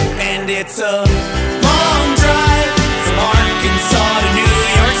 and it's a long drive from Arkansas to New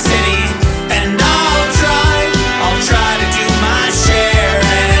York City, and I'll try to do my share,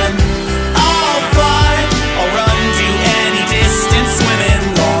 and I'll fly, I'll run to any distance, swimming,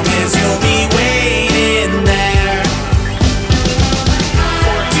 long as you'll be waiting there.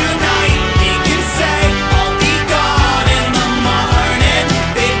 For tonight, we can say I'll be gone in the morning.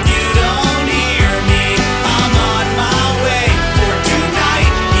 If you don't hear me, I'm on my way. For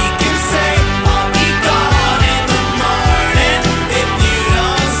tonight, we can say I'll be gone in the morning. If you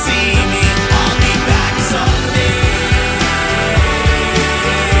don't see me, I'll be back someday.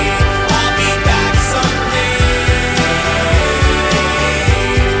 I'll be back someday.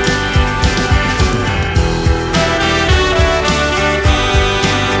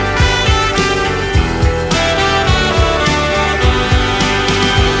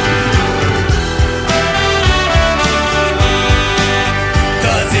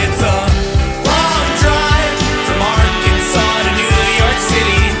 Cause it's a long drive from Arkansas to New York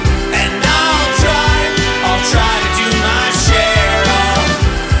City, and I'll try to do my share.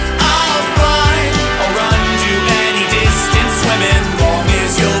 I'll fly, I'll run to any distance, swimming, long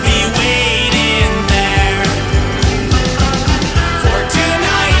as you'll be waiting there. For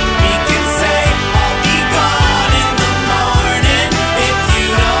tonight, we can say I'll be gone in the morning. If you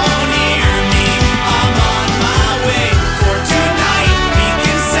don't hear me, I'm on my way. For tonight, we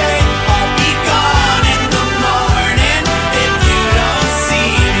can say I'll be gone in the morning. If you don't see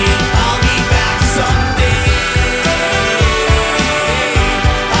me, I'll be back someday.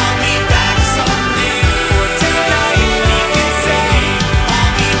 I'll be back someday. For tonight, we can say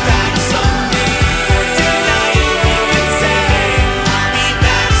I'll be back someday. For tonight, we can say I'll be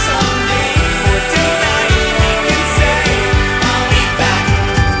back someday. For tonight, we can say I'll be back.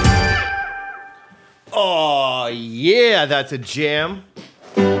 Oh, yeah, that's a jam.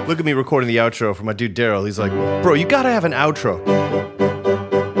 Look at me recording the outro for my dude Daryl. He's like, bro, you gotta have an outro.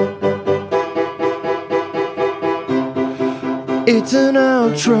 It's an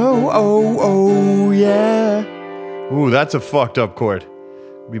outro, oh, yeah. Ooh, that's a fucked up chord.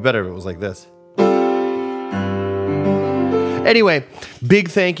 It'd be better if it was like this. Anyway, big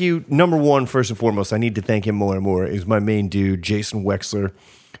thank you. Number one, first and foremost, I need to thank him more and more, is my main dude, Jason Wexler.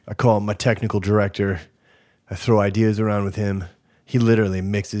 I call him my technical director. I throw ideas around with him. He literally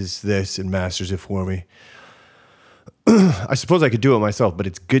mixes this and masters it for me. I suppose I could do it myself, but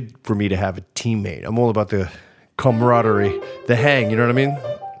it's good for me to have a teammate. I'm all about the camaraderie, the hang, you know what I mean?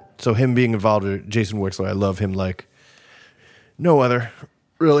 So him being involved with Jason Wexler, I love him like no other.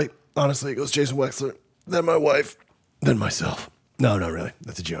 Really, honestly, it goes Jason Wexler, then my wife, then myself. No, not really.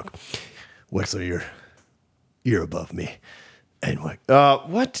 That's a joke. Wexler, you're above me. Anyway,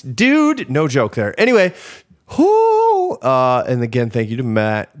 what? Dude, no joke there. Anyway, and again, thank you to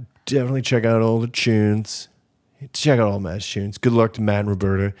Matt. Definitely check out all the tunes. Check out all Matt's tunes. Good luck to Matt and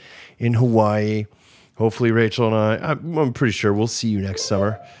Roberta in Hawaii. Hopefully Rachel and I'm pretty sure we'll see you next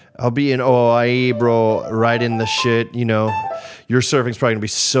summer. I'll be in Hawaii, bro, riding the shit. You know, your surfing's probably going to be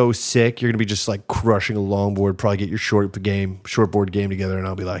so sick. You're going to be just like crushing a longboard, probably get your shortboard game together, and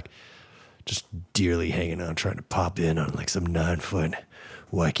I'll be like just dearly hanging on, trying to pop in on like some 9-foot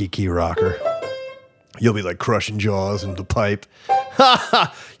Waikiki rocker. You'll be like crushing jaws into pipe.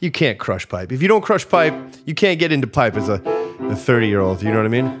 You can't crush pipe. If you don't crush pipe, you can't get into pipe as a 30-year-old. You know what I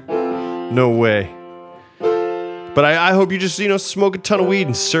mean? No way. But I hope you just, smoke a ton of weed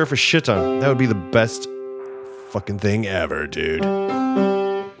and surf a shit ton. That would be the best fucking thing ever, dude.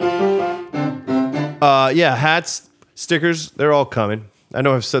 Yeah, hats, stickers, they're all coming. I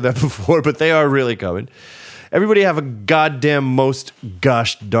know I've said that before, but they are really coming. Everybody have a goddamn most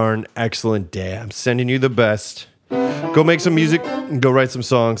gosh darn excellent day. I'm sending you the best. Go make some music and go write some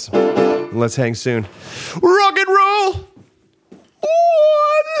songs. And let's hang soon. Rock and roll!